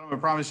 ladies and gentlemen, I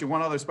promise you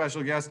one other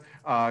special guest.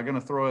 Going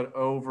to throw it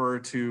over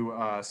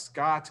to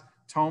Scott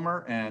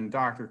Tomer and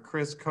Dr.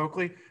 Chris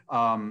Coakley.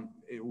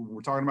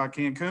 We're talking about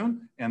Cancun,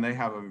 and they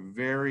have a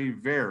very,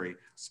 very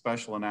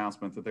special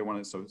announcement that they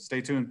wanted. So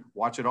stay tuned.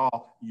 Watch it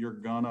all. You're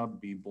going to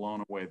be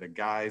blown away. The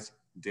guys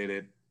did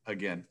it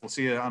again. We'll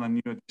see you on a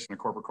new edition of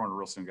Corporate Corner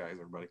real soon, guys.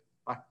 Everybody.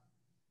 Bye.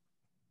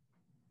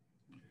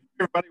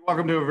 Everybody,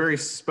 welcome to a very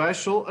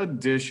special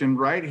edition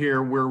right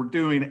here. We're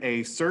doing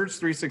a Surge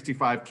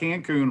 365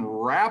 Cancun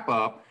wrap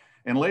up.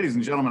 And ladies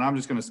and gentlemen, I'm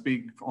just going to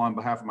speak on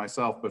behalf of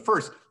myself. But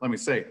first, let me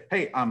say,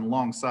 hey, I'm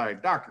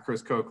alongside Dr.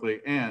 Chris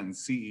Coakley and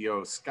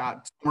CEO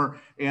Scott Tomer.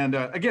 And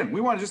again,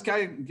 we want to just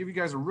give you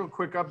guys a real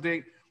quick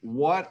update.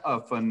 What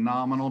a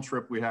phenomenal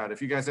trip we had.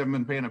 If you guys haven't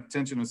been paying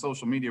attention to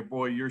social media,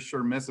 boy, you're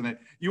sure missing it.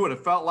 You would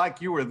have felt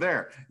like you were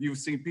there. You've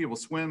seen people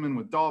swimming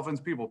with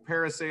dolphins, people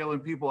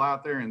parasailing, people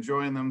out there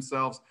enjoying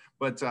themselves.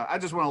 But I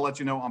just want to let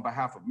you know on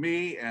behalf of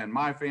me and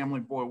my family,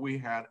 boy, we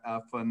had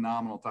a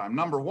phenomenal time.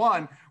 Number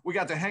one, we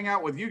got to hang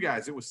out with you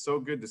guys. It was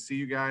so good to see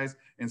you guys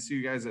and see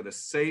you guys at a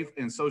safe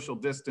and social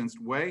distanced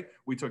way.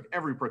 We took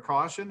every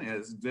precaution,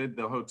 as did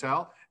the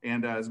hotel.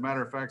 And as a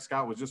matter of fact,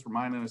 Scott was just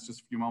reminding us just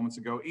a few moments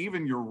ago,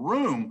 even your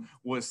room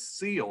was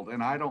sealed.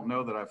 And I don't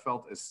know that I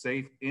felt as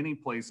safe any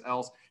place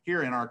else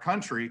here in our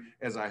country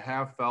as I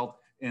have felt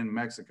in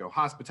Mexico.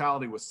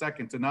 Hospitality was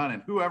second to none.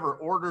 And whoever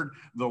ordered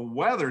the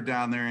weather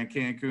down there in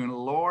Cancun,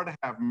 Lord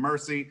have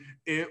mercy,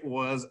 it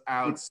was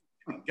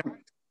outstanding.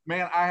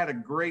 Man, I had a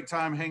great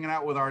time hanging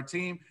out with our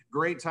team.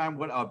 Great time.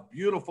 What a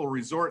beautiful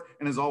resort.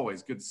 And as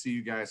always, good to see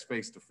you guys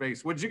face to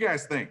face. What did you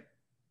guys think?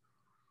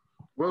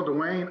 Well,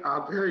 Dwayne,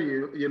 I'll tell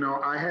you,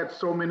 I had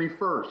so many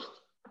firsts,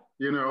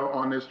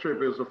 on this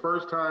trip. It was the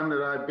first time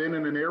that I'd been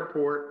in an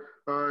airport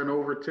in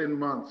over 10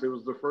 months. It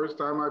was the first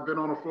time I'd been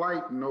on a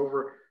flight in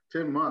over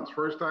 10 months.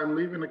 First time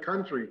leaving the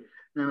country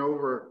in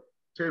over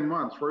 10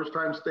 months. First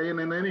time staying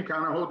in any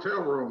kind of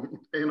hotel room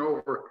in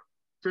over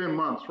 10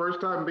 months.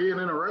 First time being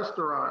in a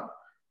restaurant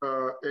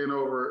in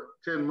over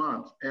 10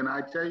 months. And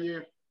I tell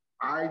you,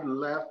 I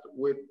left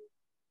with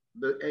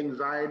the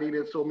anxiety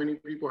that so many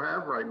people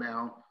have right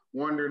now,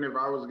 wondering if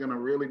I was going to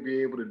really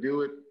be able to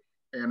do it.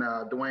 And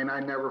Dwayne, I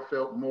never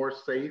felt more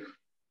safe,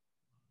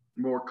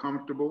 more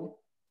comfortable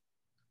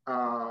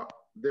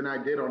than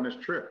I did on this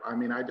trip. I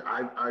mean,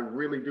 I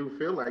really do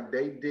feel like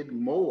they did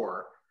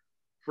more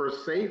for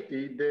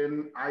safety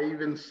than I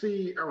even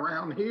see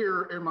around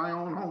here in my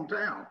own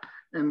hometown.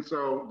 And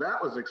so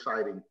that was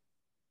exciting.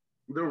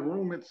 The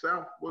room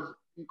itself was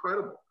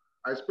incredible.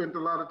 I spent a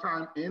lot of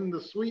time in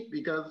the suite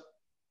because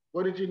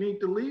what did you need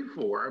to leave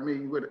for? I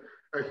mean, with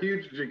a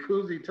huge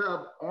jacuzzi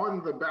tub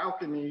on the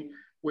balcony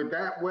with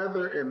that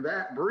weather and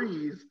that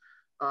breeze,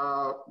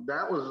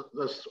 that was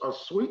a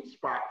sweet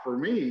spot for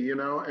me, you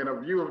know, and a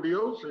view of the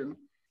ocean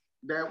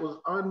that was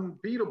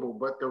unbeatable.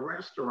 But the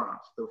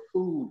restaurants, the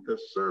food, the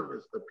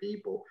service, the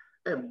people,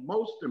 and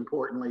most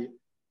importantly,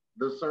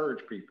 the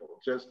surge people,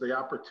 just the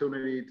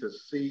opportunity to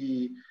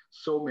see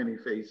so many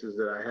faces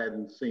that I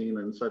hadn't seen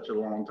in such a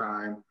long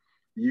time.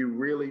 You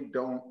really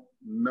don't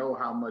know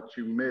how much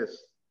you miss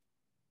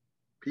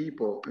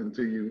people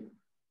until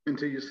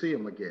you see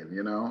them again,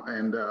 you know?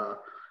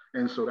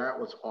 And so that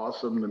was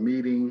awesome. The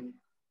meeting,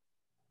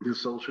 the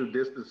social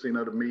distancing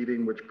of the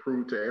meeting, which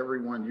proved to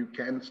everyone you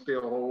can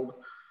still hold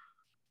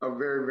a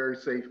very, very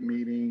safe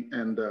meeting.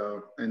 And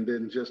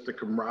then just the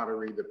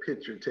camaraderie, the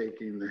picture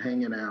taking, the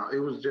hanging out.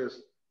 It was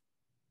just,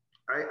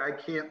 I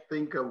can't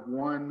think of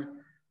one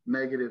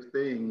negative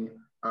thing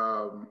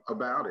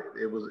about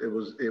it. It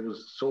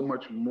was so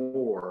much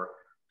more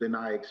than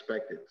I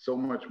expected, so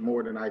much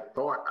more than I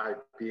thought I'd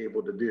be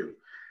able to do.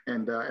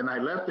 And I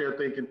left there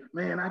thinking,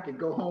 man, I could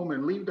go home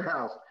and leave the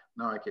house.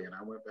 No, I can't.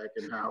 I went back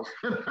in the house.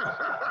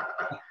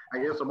 I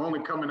guess I'm only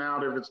coming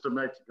out if it's to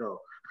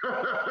Mexico.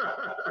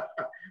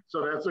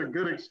 So that's a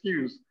good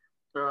excuse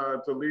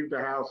to leave the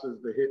house, is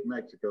to hit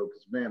Mexico.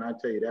 Because, man, I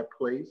tell you, that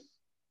place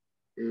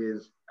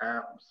is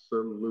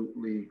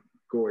absolutely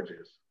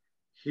gorgeous,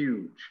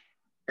 huge,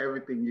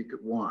 everything you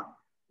could want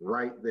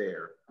right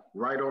there,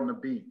 right on the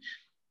beach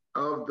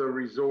of the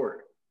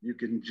resort. You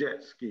can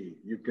jet ski,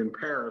 you can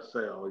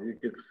parasail,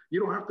 you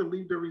don't have to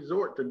leave the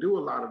resort to do a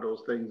lot of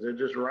those things. They're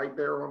just right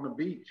there on the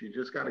beach. You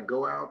just got to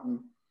go out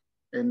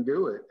and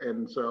do it.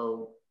 And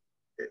so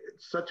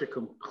it's such a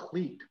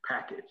complete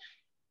package.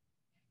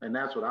 And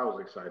that's what I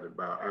was excited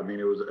about. I mean,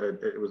 it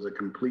was a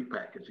complete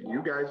package.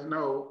 You guys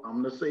know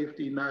I'm the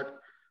safety nut.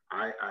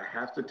 I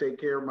have to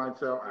take care of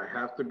myself. I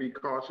have to be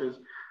cautious.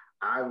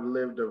 I've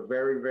lived a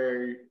very,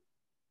 very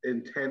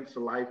intense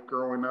life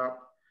growing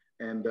up.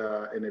 And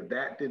if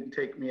that didn't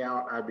take me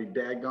out, I'd be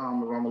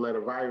daggone if I'm gonna let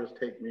a virus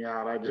take me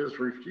out. I just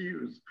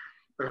refuse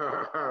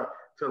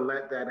to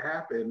let that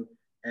happen.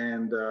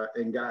 And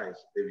guys,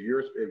 if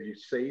you're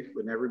safe,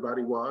 and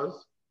everybody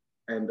was,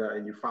 and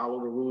you follow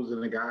the rules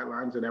and the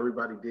guidelines, and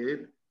everybody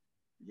did,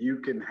 you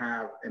can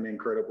have an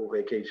incredible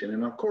vacation.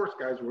 And of course,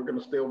 guys, we're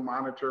gonna still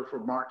monitor for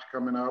March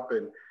coming up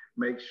and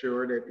make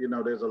sure that, you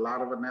know, there's a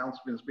lot of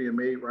announcements being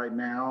made right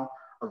now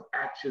of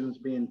actions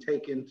being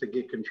taken to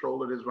get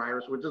control of this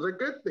virus, which is a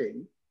good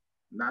thing,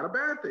 not a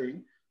bad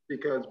thing,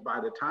 because by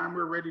the time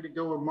we're ready to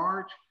go in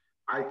March,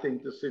 I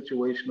think the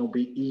situation will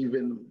be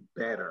even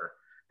better.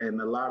 And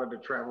a lot of the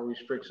travel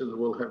restrictions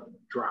will have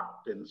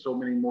dropped, and so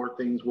many more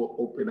things will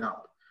open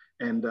up.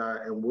 And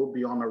we'll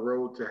be on the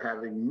road to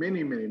having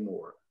many, many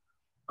more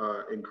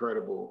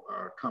incredible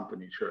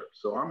company trips.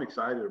 So I'm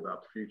excited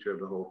about the future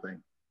of the whole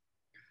thing.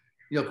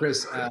 You know,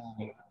 Chris, I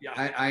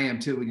am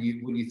too.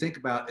 When you think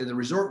about, and the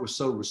resort was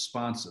so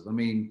responsive. I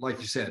mean, like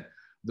you said,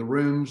 the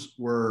rooms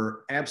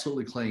were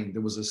absolutely clean.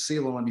 There was a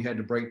seal alarm you had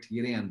to break to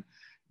get in.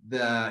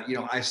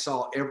 I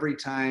saw every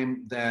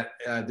time that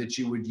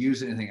you would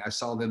use anything, I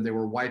saw them, they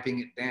were wiping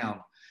it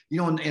down. You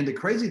know, and the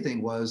crazy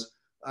thing was,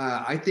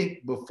 I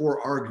think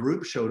before our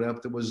group showed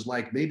up, there was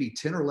like maybe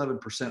 10 or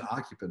 11%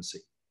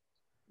 occupancy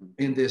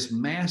in this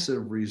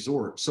massive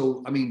resort.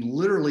 So, I mean,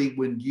 literally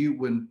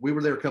when we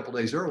were there a couple of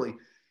days early,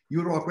 you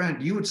would walk around,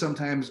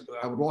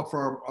 I would walk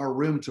from our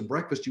room to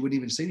breakfast, you wouldn't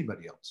even see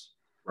anybody else.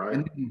 Right.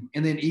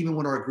 And then even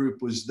when our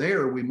group was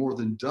there, we more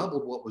than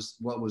doubled what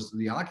was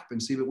the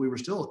occupancy, but we were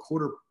still a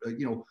quarter,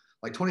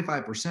 like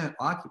 25%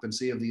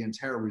 occupancy of the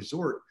entire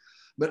resort.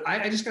 But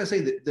I just gotta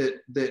say that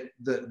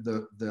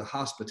the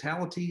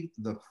hospitality,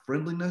 the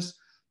friendliness,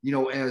 you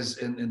know,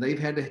 and they've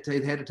had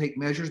to take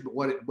measures, but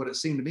what it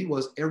seemed to me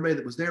was everybody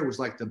that was there was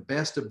like the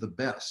best of the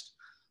best.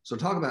 So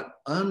talk about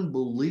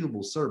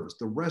unbelievable service.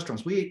 The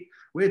restaurants, we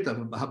ate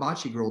the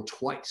hibachi grill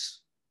twice.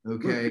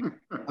 Okay.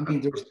 I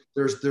mean,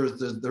 there's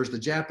the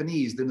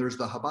Japanese, then there's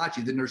the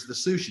hibachi, then there's the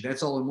sushi.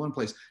 That's all in one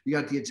place. You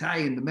got the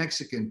Italian, the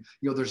Mexican,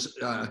 you know, there's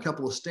a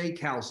couple of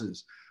steak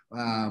houses.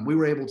 We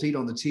were able to eat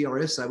on the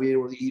TRS side. We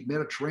were able to eat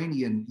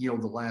Mediterranean, you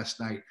know, the last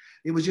night.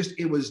 It was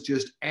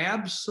just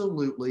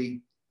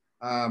absolutely,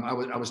 I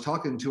was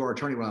talking to our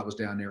attorney while I was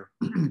down there,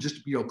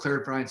 just, you know,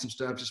 clarifying some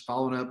stuff, just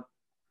following up.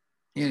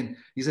 And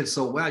he said,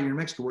 so, wow, you're in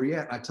Mexico, where you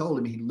at? I told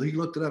him, he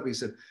looked it up. He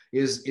said,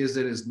 is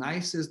it as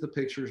nice as the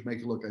pictures make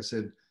it look? I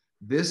said,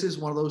 this is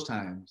one of those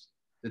times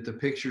that the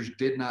pictures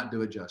did not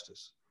do it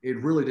justice.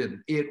 It really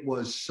didn't. It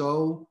was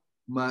so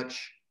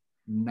much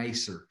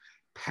nicer.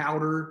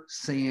 Powder,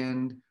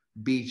 sand,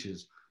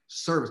 beaches,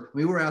 service.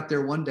 We were out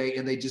there one day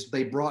and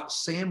they brought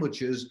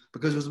sandwiches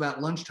because it was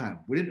about lunchtime.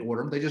 We didn't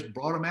order them. They just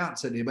brought them out and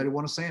said, anybody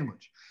want a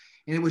sandwich?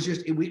 And it was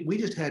just, we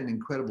just had an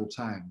incredible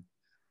time.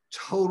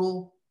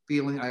 Total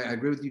feeling, I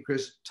agree with you,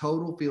 Chris,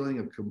 total feeling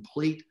of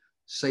complete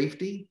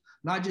safety,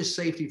 not just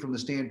safety from the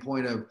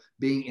standpoint of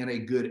being in a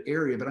good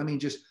area, but I mean,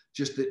 just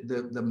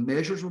the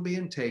measures were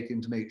being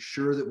taken to make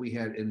sure that we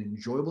had an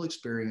enjoyable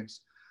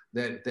experience,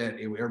 that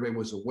everybody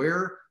was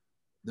aware.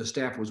 The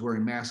staff was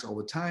wearing masks all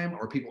the time.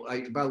 Or people,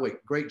 by the way,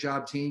 great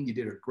job, team. You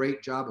did a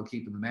great job of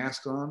keeping the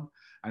mask on.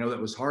 I know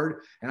that was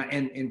hard.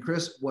 And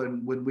Chris,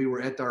 when we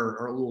were at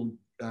our little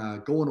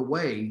going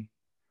away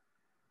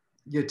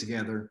get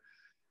together,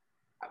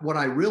 what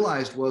I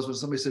realized was when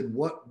somebody said,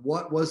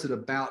 what was it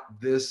about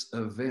this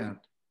event?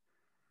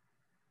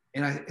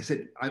 And I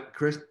said,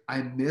 Chris,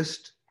 I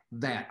missed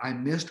that. I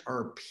missed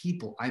our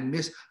people. I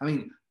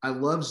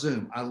love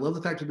Zoom. I love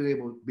the fact of being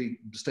able to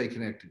stay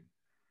connected.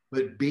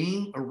 But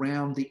being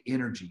around the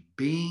energy,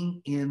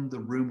 being in the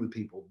room with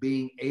people,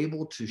 being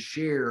able to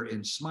share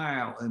and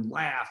smile and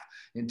laugh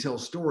and tell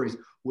stories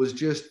was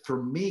just,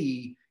 for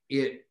me,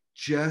 it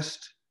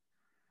just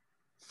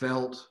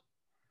felt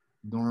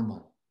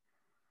normal.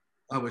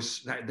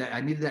 I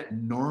needed that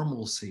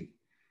normalcy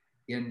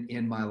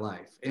in my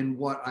life. And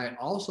what I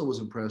also was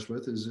impressed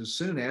with is, as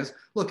soon as,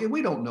 look, and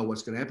we don't know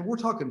what's going to happen. We're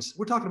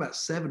talking about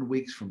 7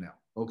 weeks from now.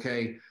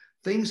 Okay.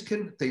 Things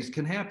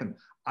can happen.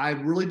 I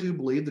really do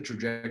believe the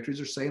trajectories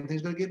are saying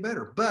things are going to get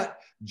better. But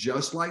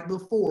just like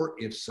before,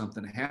 if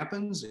something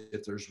happens,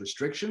 if there's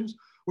restrictions,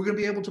 we're going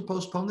to be able to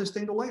postpone this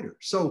thing to later.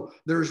 So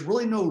there's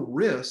really no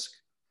risk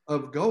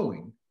of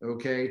going,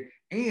 okay?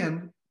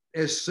 And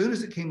as soon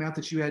as it came out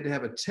that you had to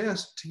have a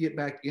test to get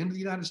back into the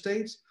United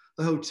States,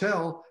 the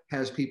hotel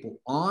has people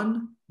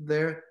on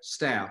their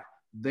staff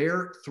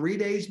there 3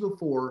 days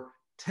before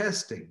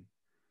testing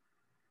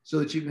so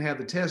that you can have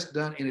the test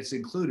done and it's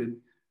included.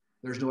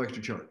 There's no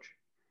extra charge.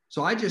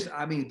 So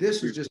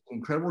this is just an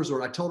incredible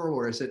resort. I told our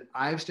lawyer, I said,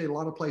 I've stayed a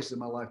lot of places in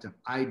my lifetime.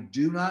 I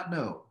do not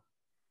know.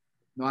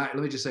 Let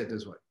me just say it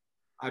this way.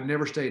 I've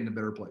never stayed in a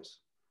better place.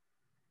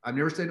 I've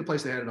never stayed in a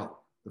place that had it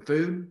all. The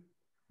food,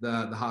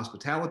 the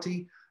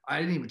hospitality. I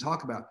didn't even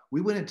talk about,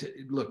 we went into,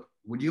 look,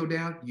 when you go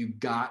down, you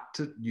got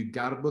to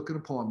book an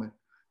appointment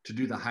to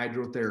do the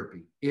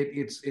hydrotherapy.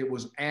 It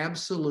was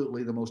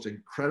absolutely the most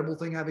incredible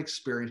thing I've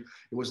experienced.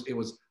 You were in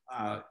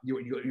a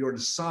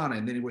sauna,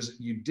 and then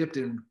you dipped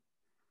in,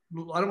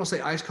 I don't want to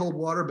say ice cold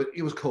water, but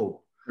it was cold.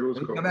 It was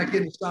cold. You got back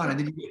in the sauna, and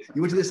then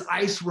you went to this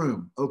ice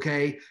room,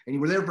 okay? And you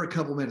were there for a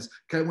couple of minutes.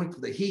 Kind of went for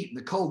the heat and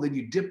the cold. Then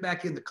you dipped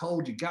back in the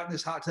cold. You got in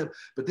this hot tub.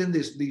 But then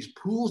these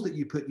pools that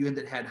you put you in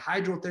that had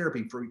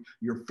hydrotherapy for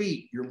your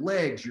feet, your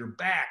legs, your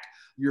back,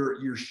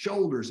 your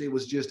shoulders. It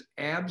was just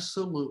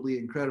absolutely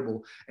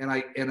incredible. And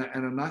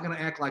I'm not going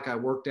to act like I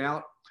worked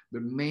out,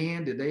 but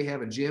man, did they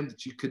have a gym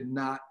that you could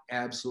not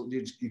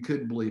you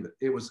couldn't believe it.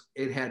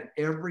 It had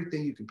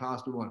everything you could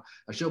possibly want.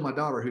 I showed my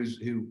daughter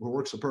who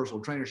works a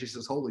personal trainer. She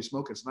says, holy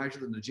smoke, it's nicer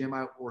than the gym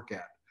I work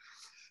at.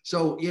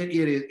 So it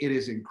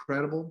is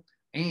incredible.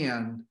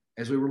 And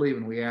as we were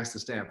leaving, we asked the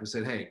staff, we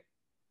said, hey,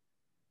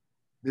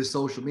 this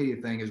social media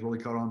thing has really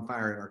caught on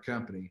fire in our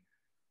company.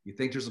 You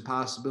think there's a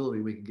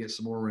possibility we can get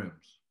some more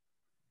rooms?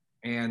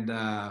 And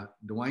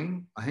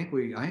Dwayne, I think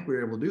we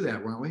were able to do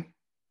that, weren't we?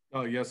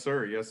 Oh, yes,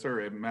 sir. Yes,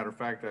 sir. As a matter of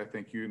fact, I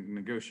think you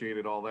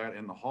negotiated all that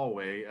in the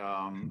hallway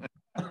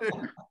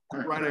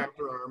right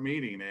after our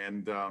meeting.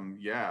 And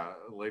yeah,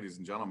 ladies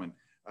and gentlemen,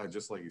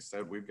 just like you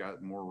said, we've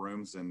got more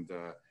rooms, and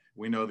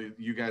we know that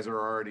you guys are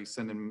already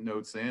sending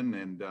notes in.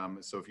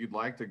 And so if you'd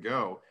like to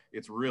go,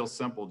 it's real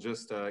simple.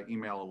 Just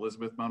email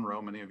Elizabeth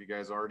Monroe. Many of you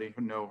guys already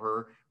know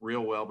her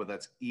real well, but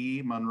that's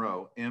E.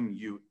 Monroe,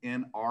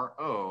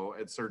 M-U-N-R-O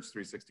at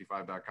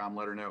search365.com.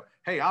 Let her know,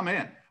 hey, I'm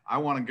in. I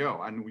want to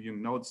go. You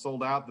know it's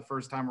sold out the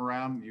first time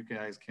around. You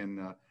guys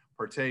can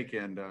partake.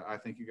 And I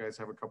think you guys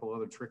have a couple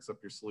other tricks up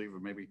your sleeve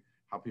of maybe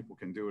how people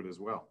can do it as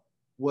well.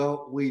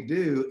 Well, we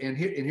do. And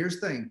here's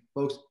the thing,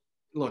 folks.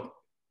 Look,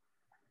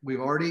 we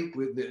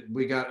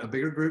got a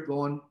bigger group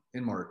going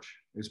in March.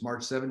 It's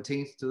March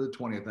 17th to the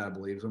 20th, I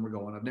believe, is when we're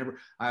going.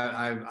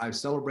 I've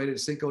celebrated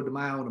Cinco de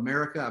Mayo in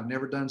America. I've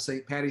never done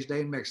St. Patty's Day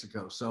in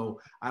Mexico.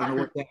 So I don't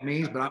know what that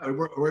means, but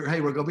we're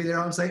going to be there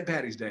on St.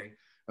 Patty's Day.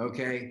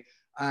 Okay.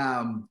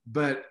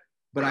 But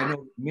I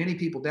know many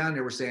people down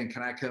there were saying,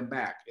 can I come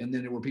back? And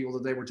then there were people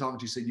that they were talking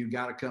to said, you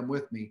got to come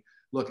with me.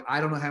 Look,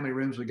 I don't know how many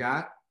rooms we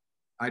got.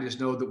 I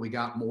just know that we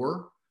got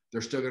more.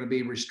 They're still going to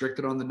be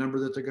restricted on the number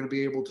that they're going to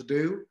be able to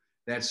do.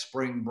 That's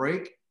spring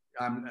break.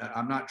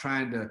 I'm not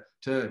trying to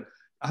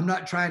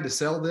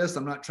sell this.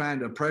 I'm not trying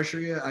to pressure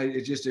you.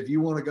 It's just, if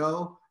you want to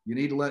go, you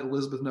need to let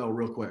Elizabeth know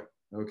real quick.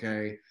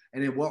 Okay.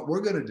 And then what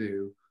we're going to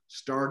do,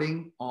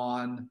 starting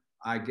on,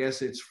 I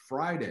guess it's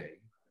Friday.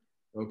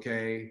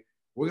 Okay.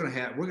 we're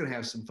gonna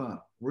have some fun.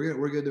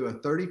 We're gonna do a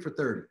 30 for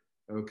 30.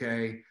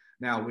 Okay.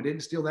 Now we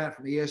didn't steal that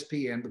from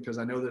ESPN because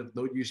I know that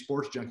those you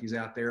sports junkies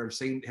out there have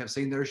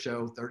seen their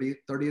show 30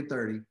 and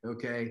 30.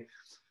 Okay.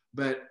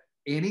 But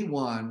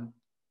anyone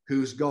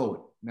who's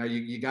going now,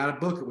 you got to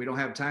book it. We don't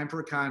have time for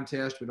a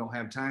contest. We don't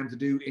have time to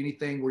do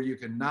anything where you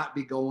can not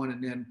be going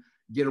and then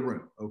get a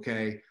room.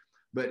 Okay.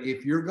 But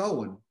if you're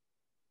going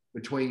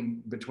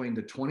between the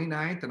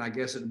 29th and I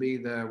guess it'd be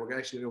we're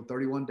actually go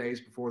 31 days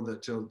before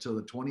till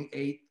the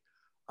 28th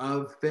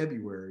of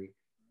February,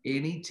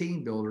 any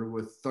team builder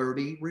with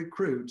 30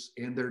 recruits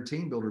in their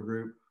team builder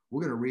group,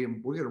 we're going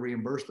to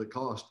reimburse the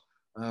cost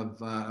of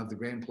the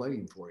Grand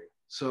Palladium for you.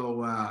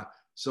 So I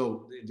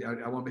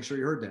want to make sure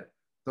you heard that.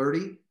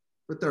 30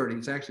 for 30.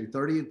 It's actually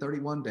 30 and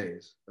 31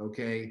 days.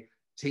 Okay.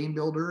 Team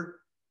builder,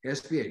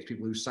 SBH,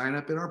 people who sign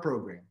up in our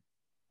program.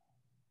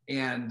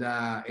 And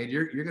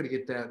you're going to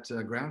get that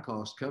ground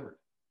cost covered.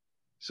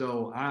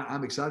 So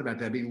I'm excited about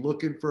that. Be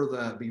looking for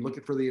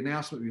the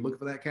announcement. Be looking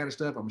for that kind of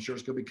stuff. I'm sure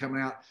it's going to be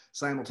coming out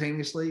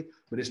simultaneously,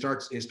 but it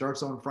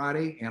starts on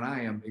Friday, and I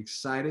am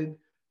excited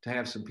to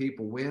have some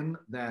people win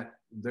that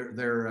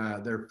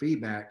their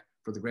feedback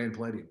for the Grand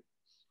Palladium.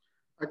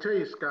 I tell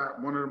you,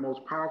 Scott, one of the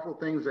most powerful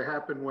things that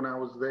happened when I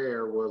was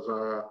there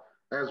was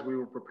as we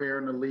were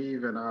preparing to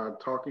leave and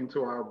talking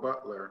to our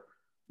butler,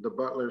 the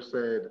butler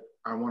said,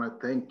 I want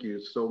to thank you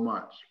so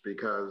much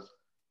because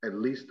at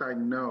least I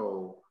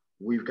know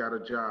we've got a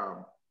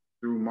job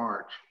through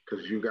March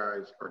because you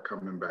guys are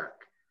coming back.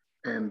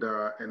 And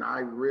I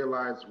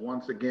realized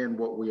once again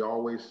what we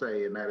always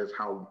say, and that is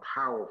how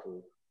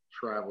powerful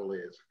travel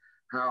is,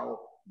 how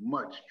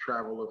much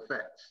travel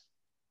affects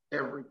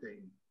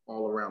everything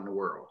all around the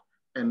world.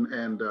 And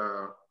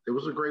it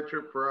was a great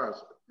trip for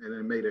us, and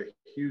it made a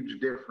huge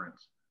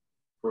difference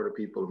for the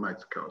people of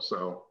Mexico.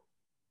 So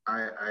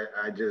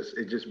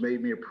it just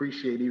made me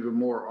appreciate even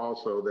more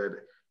also that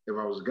if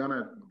I was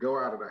gonna go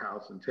out of the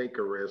house and take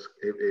a risk,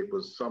 it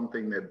was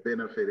something that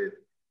benefited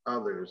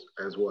others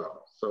as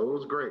well. So it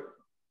was great.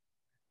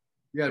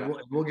 Yeah,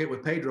 we'll get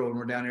with Pedro when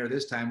we're down here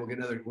this time. We'll get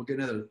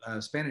another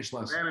Spanish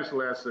lesson. Spanish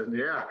lesson,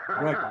 yeah.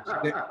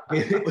 Right.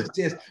 It was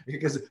just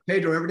because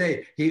Pedro every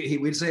day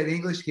we'd say it in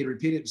English, he'd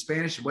repeat it in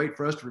Spanish and wait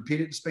for us to repeat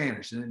it in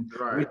Spanish, and then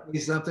right. we'd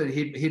say something,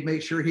 he'd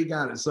make sure he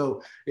got it.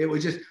 So it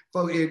was just,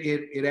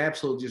 it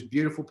absolutely just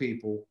beautiful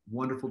people,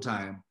 wonderful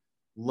time.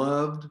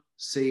 Loved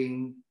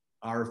seeing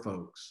our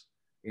folks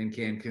in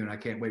Cancun. I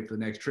can't wait for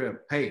the next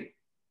trip. Hey,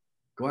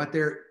 go out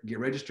there, get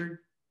registered,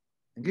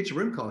 and get your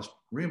room cost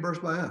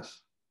reimbursed by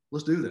us.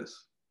 Let's do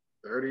this.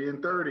 30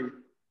 and 30.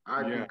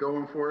 I'd be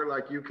going for it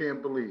like you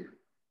can't believe.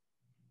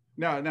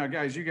 Now,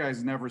 guys, you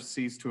guys never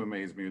cease to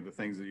amaze me with the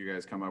things that you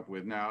guys come up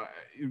with. Now,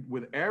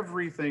 with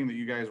everything that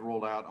you guys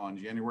rolled out on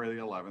January the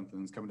 11th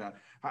and it's coming down,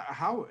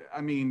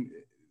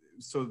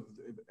 so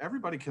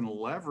everybody can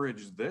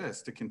leverage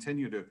this to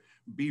continue to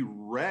be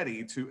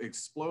ready to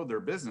explode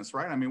their business,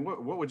 right? I mean,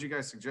 what would you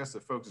guys suggest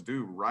that folks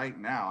do right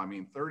now? I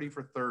mean, 30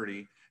 for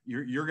 30,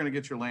 you're going to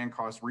get your land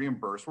costs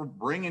reimbursed. We're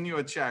bringing you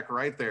a check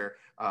right there.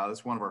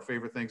 That's one of our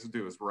favorite things to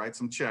do is write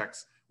some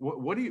checks.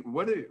 What do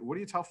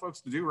you tell folks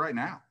to do right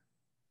now?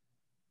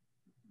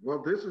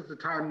 Well, this is the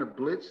time to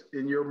blitz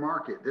in your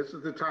market. This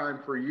is the time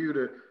for you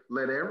to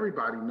let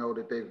everybody know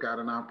that they've got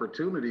an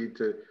opportunity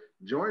to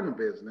join a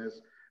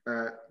business,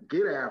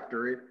 get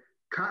after it,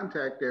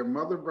 contact their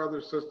mother, brother,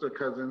 sister,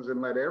 cousins,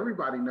 and let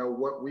everybody know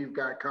what we've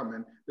got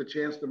coming. The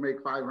chance to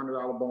make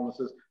 $500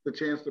 bonuses, the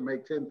chance to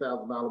make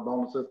 $10,000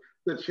 bonuses,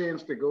 the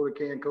chance to go to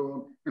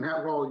Cancun and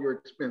have all your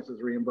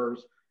expenses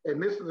reimbursed.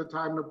 And this is the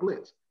time to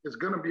blitz. It's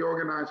going to be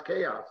organized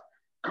chaos.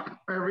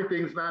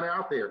 Everything's not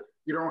out there.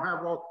 You don't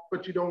have all,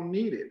 but you don't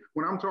need it.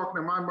 When I'm talking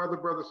to my mother,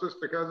 brother,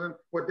 sister, cousin,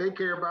 what they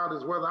care about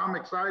is whether I'm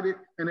excited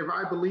and if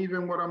I believe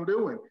in what I'm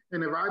doing.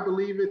 And if I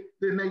believe it,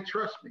 then they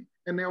trust me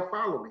and they'll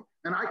follow me.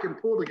 And I can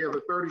pull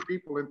together 30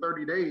 people in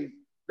 30 days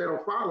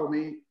that'll follow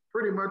me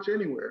pretty much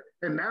anywhere.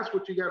 And that's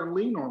what you got to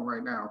lean on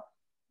right now.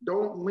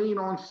 Don't lean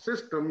on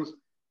systems,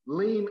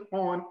 lean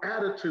on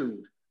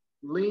attitude,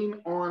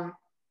 lean on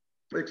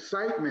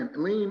excitement,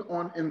 lean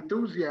on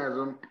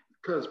enthusiasm,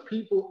 because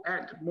people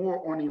act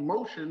more on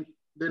emotion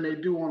than they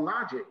do on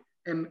logic,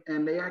 and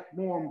they act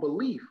more on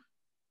belief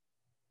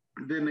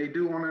than they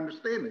do on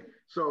understanding.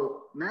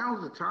 So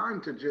now's the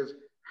time to just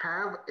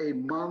have a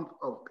month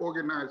of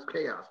organized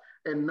chaos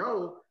and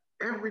know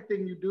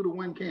everything you do to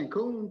win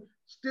Cancun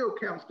still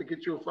counts to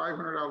get you a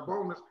 $500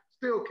 bonus,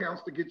 still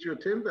counts to get you a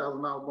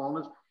 $10,000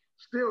 bonus,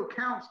 still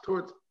counts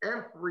towards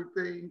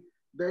everything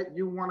that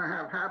you want to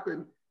have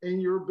happen in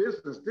your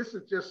business. This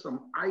is just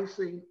some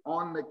icing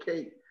on the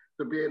cake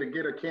to be able to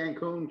get a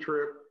Cancun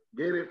trip,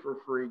 get it for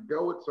free,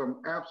 go with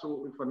some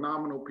absolutely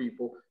phenomenal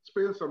people,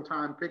 spend some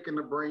time picking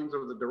the brains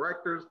of the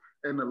directors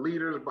and the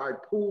leaders by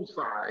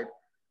poolside.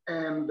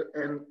 And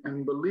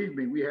believe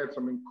me, we had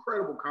some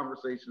incredible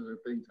conversations and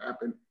things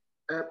happen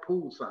at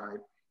poolside.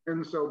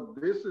 And so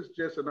this is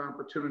just an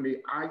opportunity,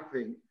 I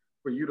think,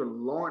 for you to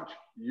launch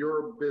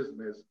your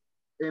business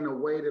in a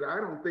way that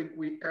I don't think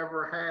we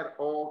ever had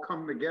all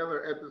come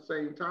together at the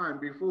same time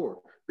before.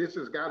 This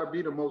has got to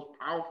be the most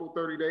powerful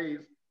 30 days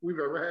we've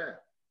ever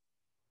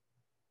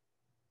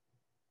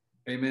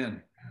had.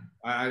 Amen.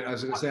 I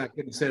was going to say, I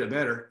couldn't have said it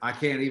better. I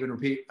can't even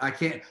repeat. I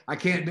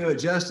can't do it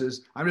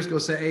justice. I'm just going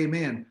to say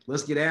amen.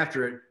 Let's get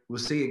after it. We'll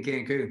see you in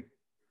Cancun.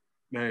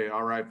 Hey,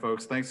 all right,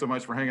 folks. Thanks so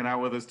much for hanging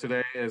out with us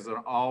today. It's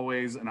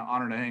always an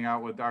honor to hang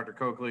out with Dr.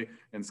 Coakley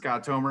and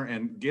Scott Tomer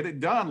and get it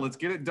done. Let's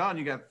get it done.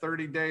 You got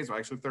 30 days, well,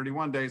 actually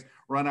 31 days.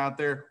 Run out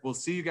there. We'll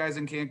see you guys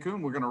in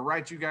Cancun. We're going to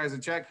write you guys a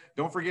check.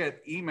 Don't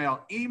forget,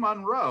 email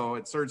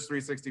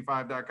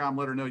emonroe@surge365.com.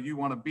 Let her know you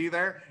want to be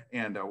there,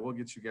 and we'll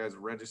get you guys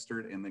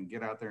registered and then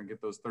get out there and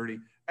get those 30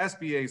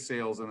 SBA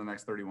sales in the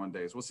next 31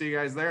 days. We'll see you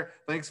guys there.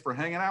 Thanks for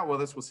hanging out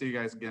with us. We'll see you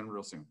guys again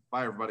real soon.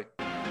 Bye, everybody.